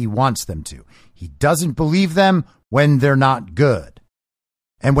what he wants them to. He doesn't believe them when they're not good.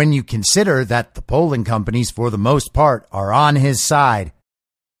 And when you consider that the polling companies, for the most part, are on his side,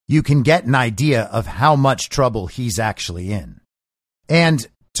 you can get an idea of how much trouble he's actually in. And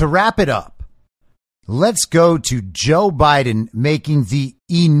to wrap it up, let's go to Joe Biden making the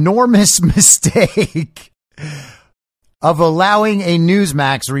enormous mistake of allowing a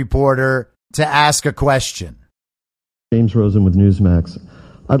Newsmax reporter to ask a question. James Rosen with Newsmax.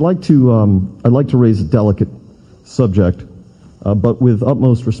 I'd like to raise a delicate subject, but with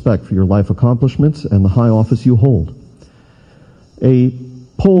utmost respect for your life accomplishments and the high office you hold. A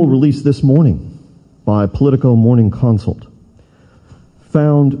poll released this morning by Politico Morning Consult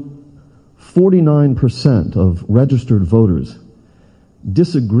found 49% of registered voters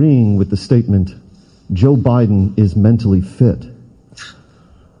disagreeing with the statement, Joe Biden is mentally fit.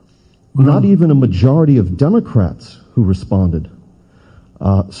 Not even a majority of Democrats who responded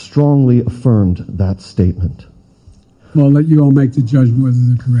strongly affirmed that statement. Well, I'll let you all make the judgment whether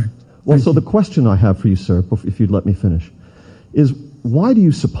they're correct. Well, so the question I have for you, sir, if you'd let me finish, is why do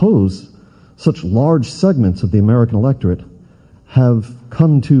you suppose such large segments of the American electorate have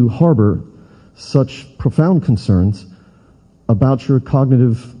come to harbor such profound concerns about your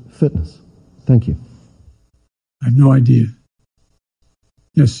cognitive fitness? Thank you. I have no idea.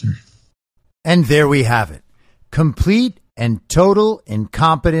 Yes, sir. And there we have it. Complete and total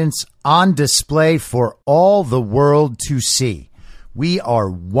incompetence on display for all the world to see. We are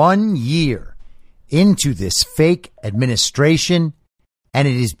 1 year into this fake administration, and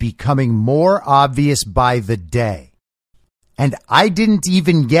it is becoming more obvious by the day. And I didn't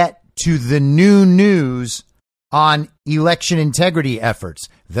even get to the new news on election integrity efforts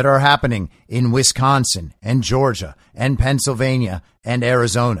that are happening in Wisconsin and Georgia and Pennsylvania and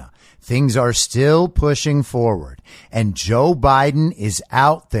Arizona. Things are still pushing forward, and Joe Biden is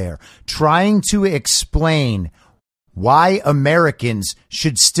out there trying to explain why Americans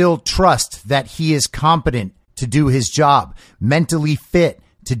should still trust that he is competent to do his job, mentally fit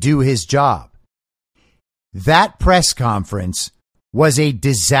to do his job. That press conference was a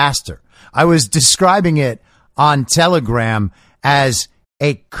disaster. I was describing it on Telegram as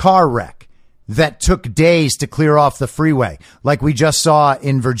a car wreck that took days to clear off the freeway, like we just saw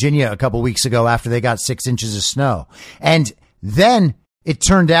in Virginia a couple weeks ago after they got 6 inches of snow. And then it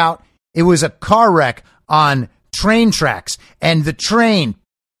turned out it was a car wreck on train tracks, and the train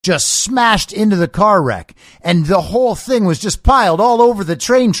just smashed into the car wreck, and the whole thing was just piled all over the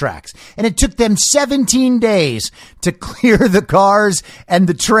train tracks. And it took them 17 days to clear the cars and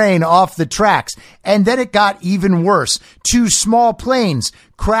the train off the tracks. And then it got even worse. 2 small planes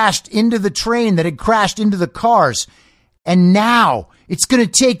crashed into the train that had crashed into the cars. And now it's going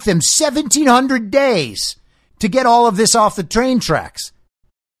to take them 1,700 days to get all of this off the train tracks.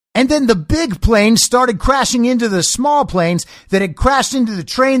 And then the big planes started crashing into the small planes that had crashed into the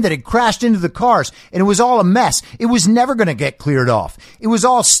train that had crashed into the cars. And it was all a mess. It was never going to get cleared off. It was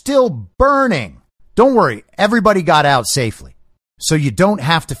all still burning. Don't worry, everybody got out safely, so you don't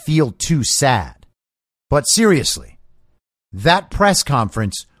have to feel too sad. But seriously, that press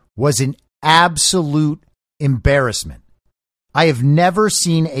conference was an absolute embarrassment. I have never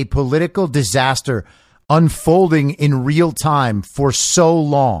seen a political disaster unfolding in real time for so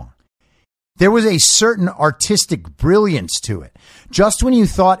long. There was a certain artistic brilliance to it. Just when you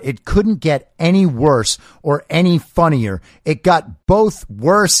thought it couldn't get any worse or any funnier, it got both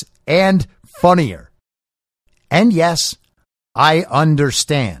worse and funnier. And yes, I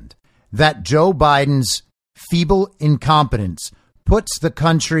understand that Joe Biden's feeble incompetence puts the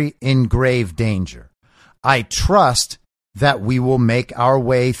country in grave danger. I trust that we will make our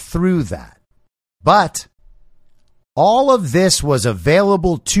way through that. But all of this was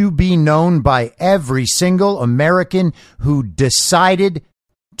available to be known by every single American who decided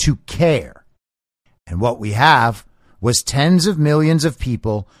to care. And what we have was tens of millions of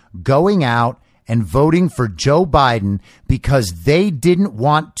people going out and voting for Joe Biden because they didn't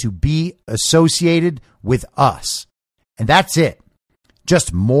want to be associated with us. And that's it.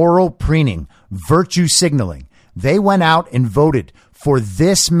 Just moral preening, virtue signaling. They went out and voted for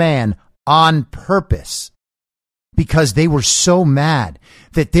this man on purpose because they were so mad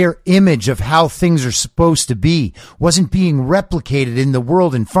that their image of how things are supposed to be wasn't being replicated in the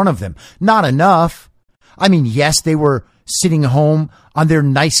world in front of them. Not enough. I mean, yes, they were sitting home on their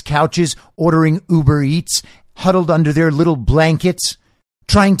nice couches, ordering Uber Eats, huddled under their little blankets,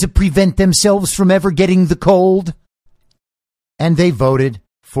 trying to prevent themselves from ever getting the cold. And they voted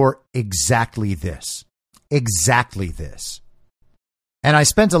for exactly this. Exactly this. And I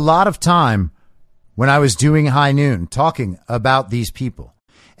spent a lot of time when I was doing High Noon talking about these people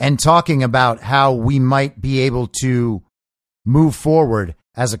and talking about how we might be able to move forward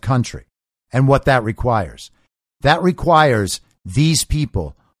as a country and what that requires. That requires these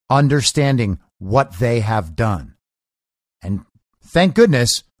people understanding what they have done. And thank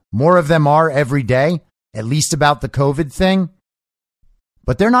goodness more of them are every day, at least about the COVID thing.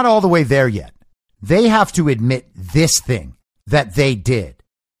 But they're not all the way there yet. They have to admit this thing that they did.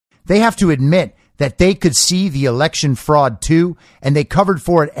 They have to admit that they could see the election fraud too, and they covered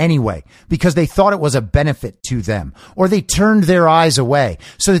for it anyway because they thought it was a benefit to them, or they turned their eyes away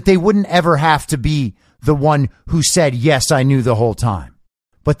so that they wouldn't ever have to be the one who said, yes, I knew the whole time.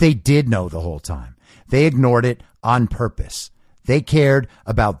 But they did know the whole time. They ignored it on purpose. They cared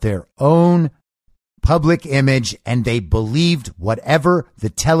about their own public image, and they believed whatever the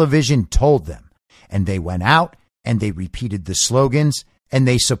television told them. And they went out and they repeated the slogans and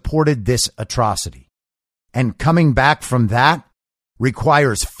they supported this atrocity. And coming back from that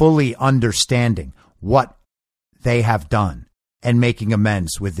requires fully understanding what they have done and making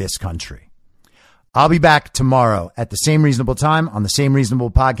amends with this country. I'll be back tomorrow at the same reasonable time on the same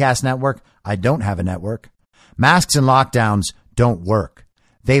reasonable podcast network. I don't have a network. Masks and lockdowns don't work.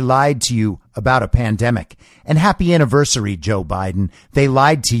 They lied to you about a pandemic. And happy anniversary, Joe Biden. They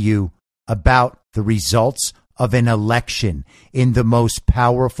lied to you about the results of an election in the most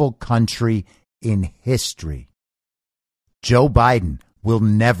powerful country in history. Joe Biden will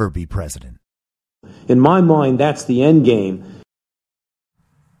never be president. In my mind, that's the end game.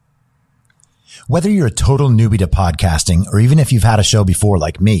 Whether you're a total newbie to podcasting or even if you've had a show before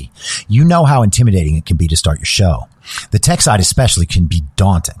like me, you know how intimidating it can be to start your show. The tech side especially can be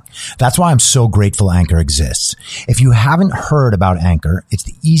daunting. That's why I'm so grateful Anchor exists. If you haven't heard about Anchor, it's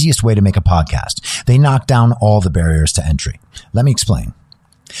the easiest way to make a podcast. They knock down all the barriers to entry. Let me explain.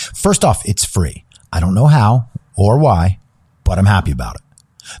 First off, it's free. I don't know how or why, but I'm happy about it.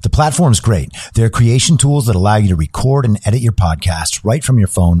 The platform's great. There are creation tools that allow you to record and edit your podcast right from your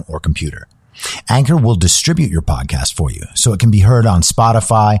phone or computer. Anchor will distribute your podcast for you so it can be heard on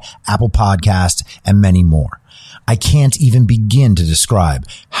Spotify, Apple Podcasts, and many more. I can't even begin to describe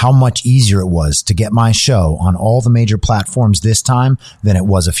how much easier it was to get my show on all the major platforms this time than it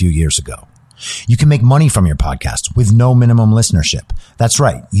was a few years ago. You can make money from your podcast with no minimum listenership. That's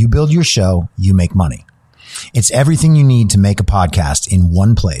right. You build your show, you make money. It's everything you need to make a podcast in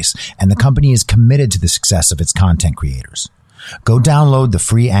one place, and the company is committed to the success of its content creators. Go download the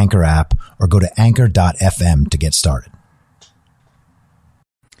free Anchor app or go to anchor.fm to get started.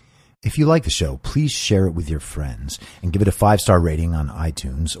 If you like the show, please share it with your friends and give it a 5-star rating on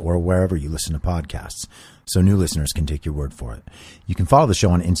iTunes or wherever you listen to podcasts so new listeners can take your word for it. You can follow the show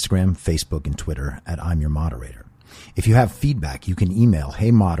on Instagram, Facebook, and Twitter at I'm Your Moderator. If you have feedback, you can email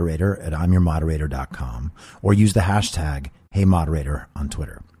heymoderator@imyourmoderator.com or use the hashtag heymoderator on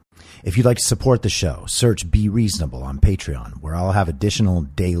Twitter. If you'd like to support the show, search Be Reasonable on Patreon, where I'll have additional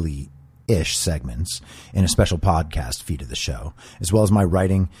daily-ish segments in a special podcast feed of the show, as well as my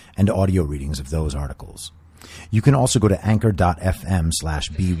writing and audio readings of those articles. You can also go to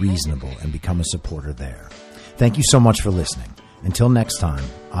anchor.fm/BeReasonable and become a supporter there. Thank you so much for listening. Until next time,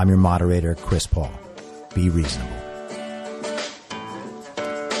 I'm your moderator, Chris Paul. Be reasonable.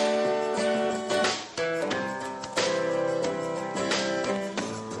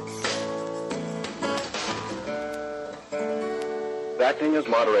 Acting as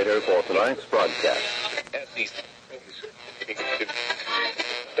moderator for tonight's broadcast.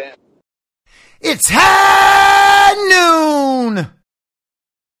 It's high noon!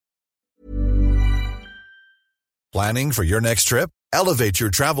 Planning for your next trip? Elevate your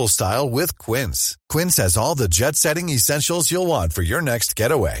travel style with Quince. Quince has all the jet-setting essentials you'll want for your next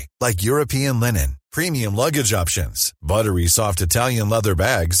getaway, like European linen, premium luggage options, buttery soft Italian leather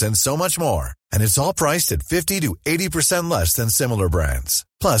bags, and so much more. And it's all priced at 50 to 80% less than similar brands.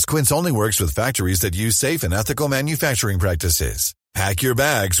 Plus, Quince only works with factories that use safe and ethical manufacturing practices. Pack your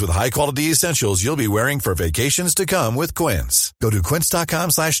bags with high-quality essentials you'll be wearing for vacations to come with Quince. Go to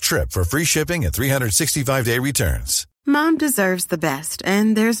quince.com/trip for free shipping and 365-day returns. Mom deserves the best,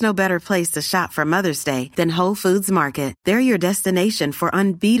 and there's no better place to shop for Mother's Day than Whole Foods Market. They're your destination for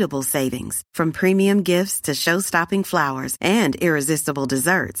unbeatable savings, from premium gifts to show-stopping flowers and irresistible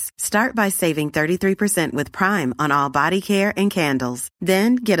desserts. Start by saving 33% with Prime on all body care and candles.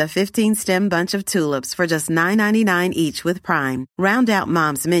 Then get a 15-stem bunch of tulips for just $9.99 each with Prime. Round out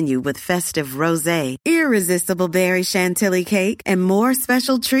Mom's menu with festive rosé, irresistible berry chantilly cake, and more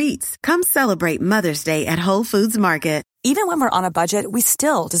special treats. Come celebrate Mother's Day at Whole Foods Market. Even when we're on a budget, we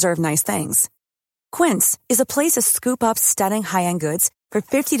still deserve nice things. Quince is a place to scoop up stunning high-end goods for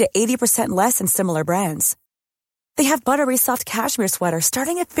 50 to 80% less than similar brands. They have buttery soft cashmere sweaters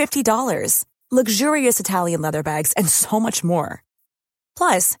starting at $50, luxurious Italian leather bags, and so much more.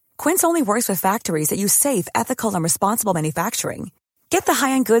 Plus, Quince only works with factories that use safe, ethical, and responsible manufacturing. Get the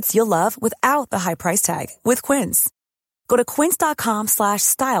high-end goods you'll love without the high price tag with Quince. Go to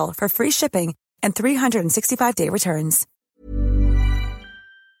quince.com/style for free shipping and 365-day returns.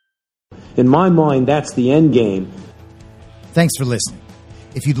 In my mind, that's the end game. Thanks for listening.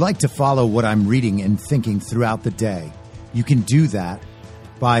 If you'd like to follow what I'm reading and thinking throughout the day, you can do that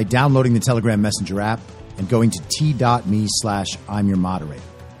by downloading the Telegram Messenger app and going to t.me/I'm your moderator.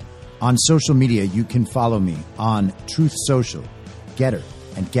 On social media, you can follow me on Truth Social, Getter,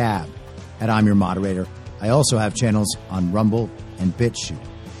 and Gab at I'm your moderator. I also have channels on Rumble and BitChute.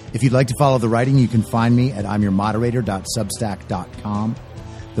 If you'd like to follow the writing, you can find me at imyourmoderator.substack.com.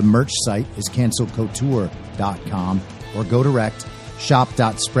 The merch site is cancelcouture.com or go direct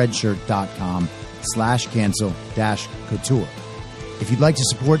shop.spreadshirt.com/cancel-couture. If you'd like to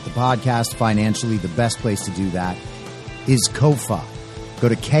support the podcast financially, the best place to do that is Ko-Fi. Go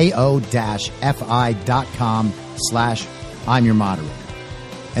to ko-fi.com/I'm your moderator.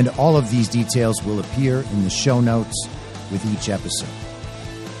 And all of these details will appear in the show notes with each episode.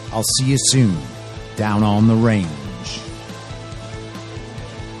 I'll see you soon down on the range.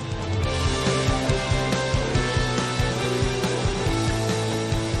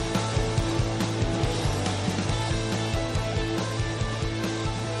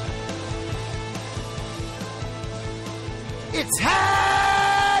 It's